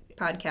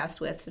podcast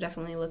with, so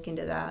definitely look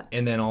into that.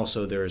 And then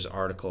also there's an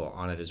article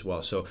on it as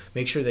well. So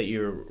make sure that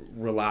you're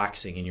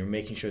relaxing and you're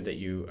making sure that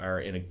you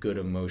are in a good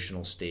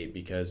emotional state,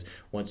 because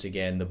once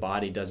again, the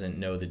body doesn't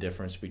know the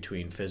difference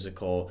between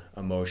physical,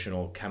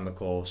 emotional,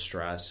 chemical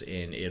stress,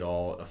 and it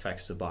all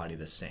affects the body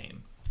the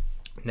same.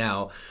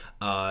 Now,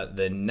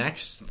 the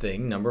next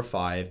thing, number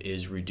 5,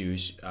 is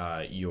reduce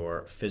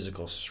your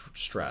physical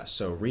stress.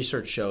 So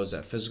research shows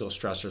that physical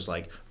stressors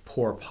like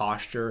poor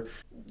posture,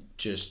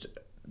 just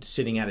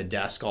sitting at a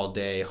desk all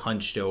day,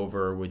 hunched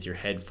over with your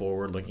head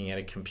forward, looking at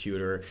a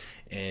computer,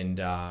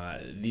 and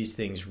these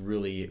things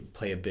really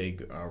play a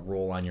big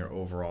role on your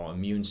overall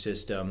immune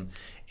system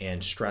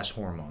and stress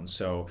hormones.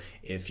 So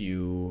if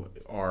you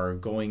are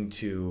going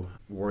to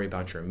worry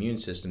about your immune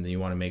system, then you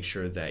want to make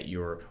sure that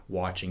you're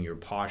watching your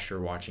posture,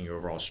 watching your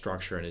overall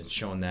structure, and it's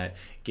shown that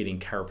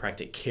getting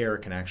chiropractic care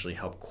can actually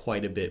help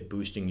quite a bit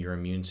boosting your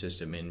immune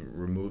system and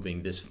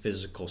removing this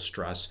physical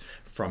stress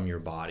from your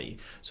body.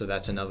 So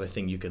that's another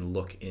thing you can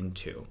look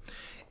into.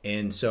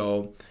 And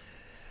so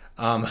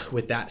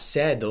with that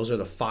said, those are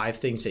the 5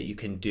 things that you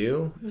can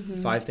do,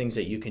 5 things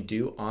that you can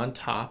do on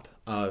top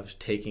of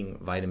taking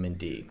vitamin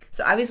D.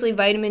 So obviously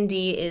vitamin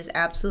D is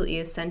absolutely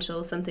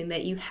essential, something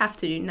that you have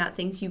to do, not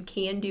things you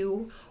can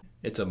do.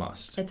 It's a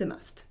must. It's a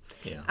must.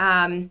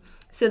 Yeah.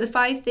 So the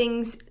 5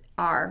 things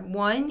are: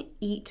 1,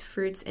 eat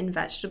fruits and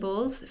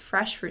vegetables,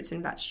 fresh fruits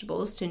and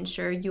vegetables to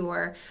ensure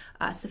your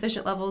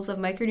sufficient levels of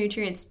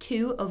micronutrients.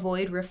 2,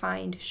 avoid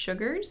refined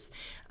sugars,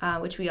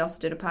 which we also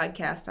did a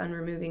podcast on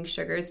removing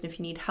sugars. And if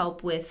you need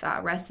help with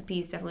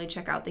recipes, definitely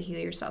check out the Heal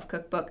Yourself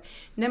cookbook.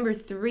 Number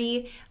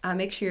 3,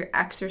 make sure you're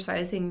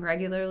exercising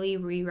regularly.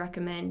 We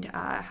recommend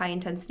high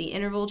intensity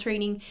interval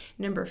training.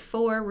 Number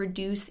 4,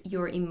 reduce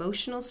your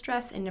emotional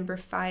stress. And number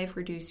 5,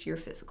 reduce your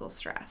physical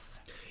stress.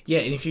 Yeah,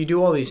 and if you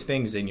do all these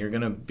things, then you're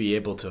going to be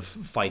able to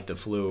fight the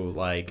flu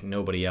like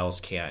nobody else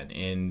can.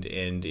 And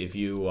if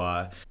you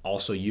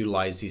also utilize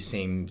these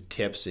same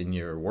tips in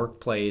your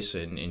workplace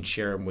and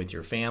share them with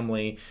your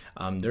family,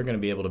 they're going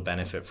to be able to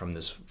benefit from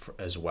this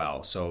as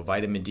well. So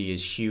vitamin D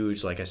is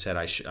huge. Like I said,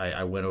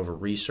 I went over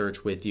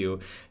research with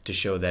you to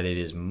show that it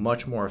is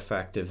much more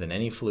effective than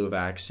any flu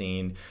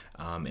vaccine.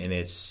 And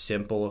it's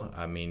simple.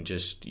 I mean,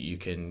 just you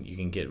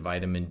can get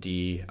vitamin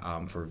D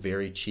for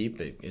very cheap.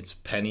 It's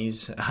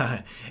pennies,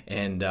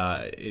 and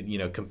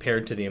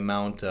compared to the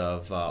amount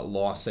of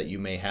loss that you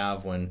may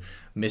have when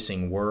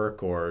missing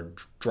work or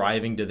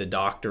driving to the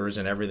doctors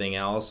and everything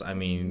else, I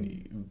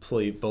mean,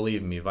 please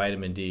believe me,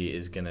 vitamin D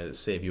is going to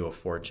save you a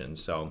fortune.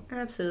 So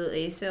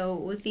absolutely. So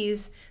with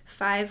these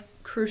 5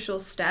 crucial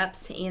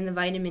steps and the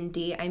vitamin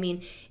D, I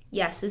mean,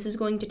 yes, this is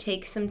going to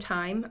take some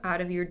time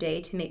out of your day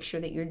to make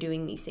sure that you're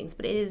doing these things,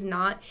 but it is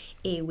not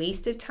a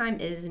waste of time.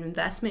 It is an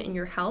investment in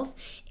your health,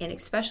 and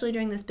especially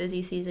during this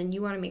busy season,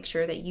 you want to make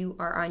sure that you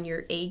are on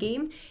your A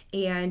game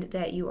and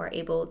that you are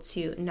able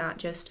to not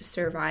just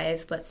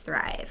survive, but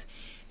thrive.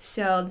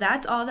 So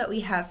that's all that we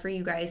have for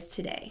you guys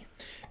today.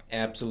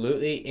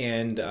 Absolutely,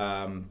 and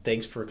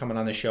thanks for coming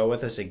on the show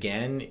with us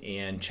again,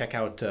 and check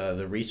out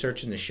the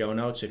research in the show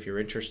notes if you're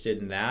interested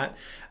in that.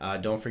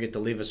 Don't forget to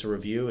leave us a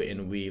review,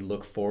 and we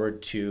look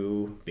forward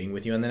to being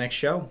with you on the next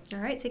show. All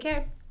right, take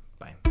care.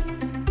 Bye.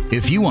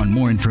 If you want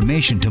more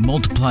information to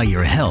multiply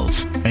your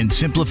health and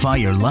simplify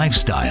your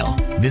lifestyle,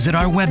 visit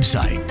our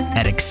website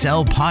at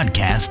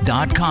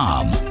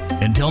excelpodcast.com.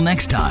 Until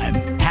next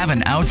time, have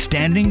an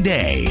outstanding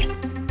day.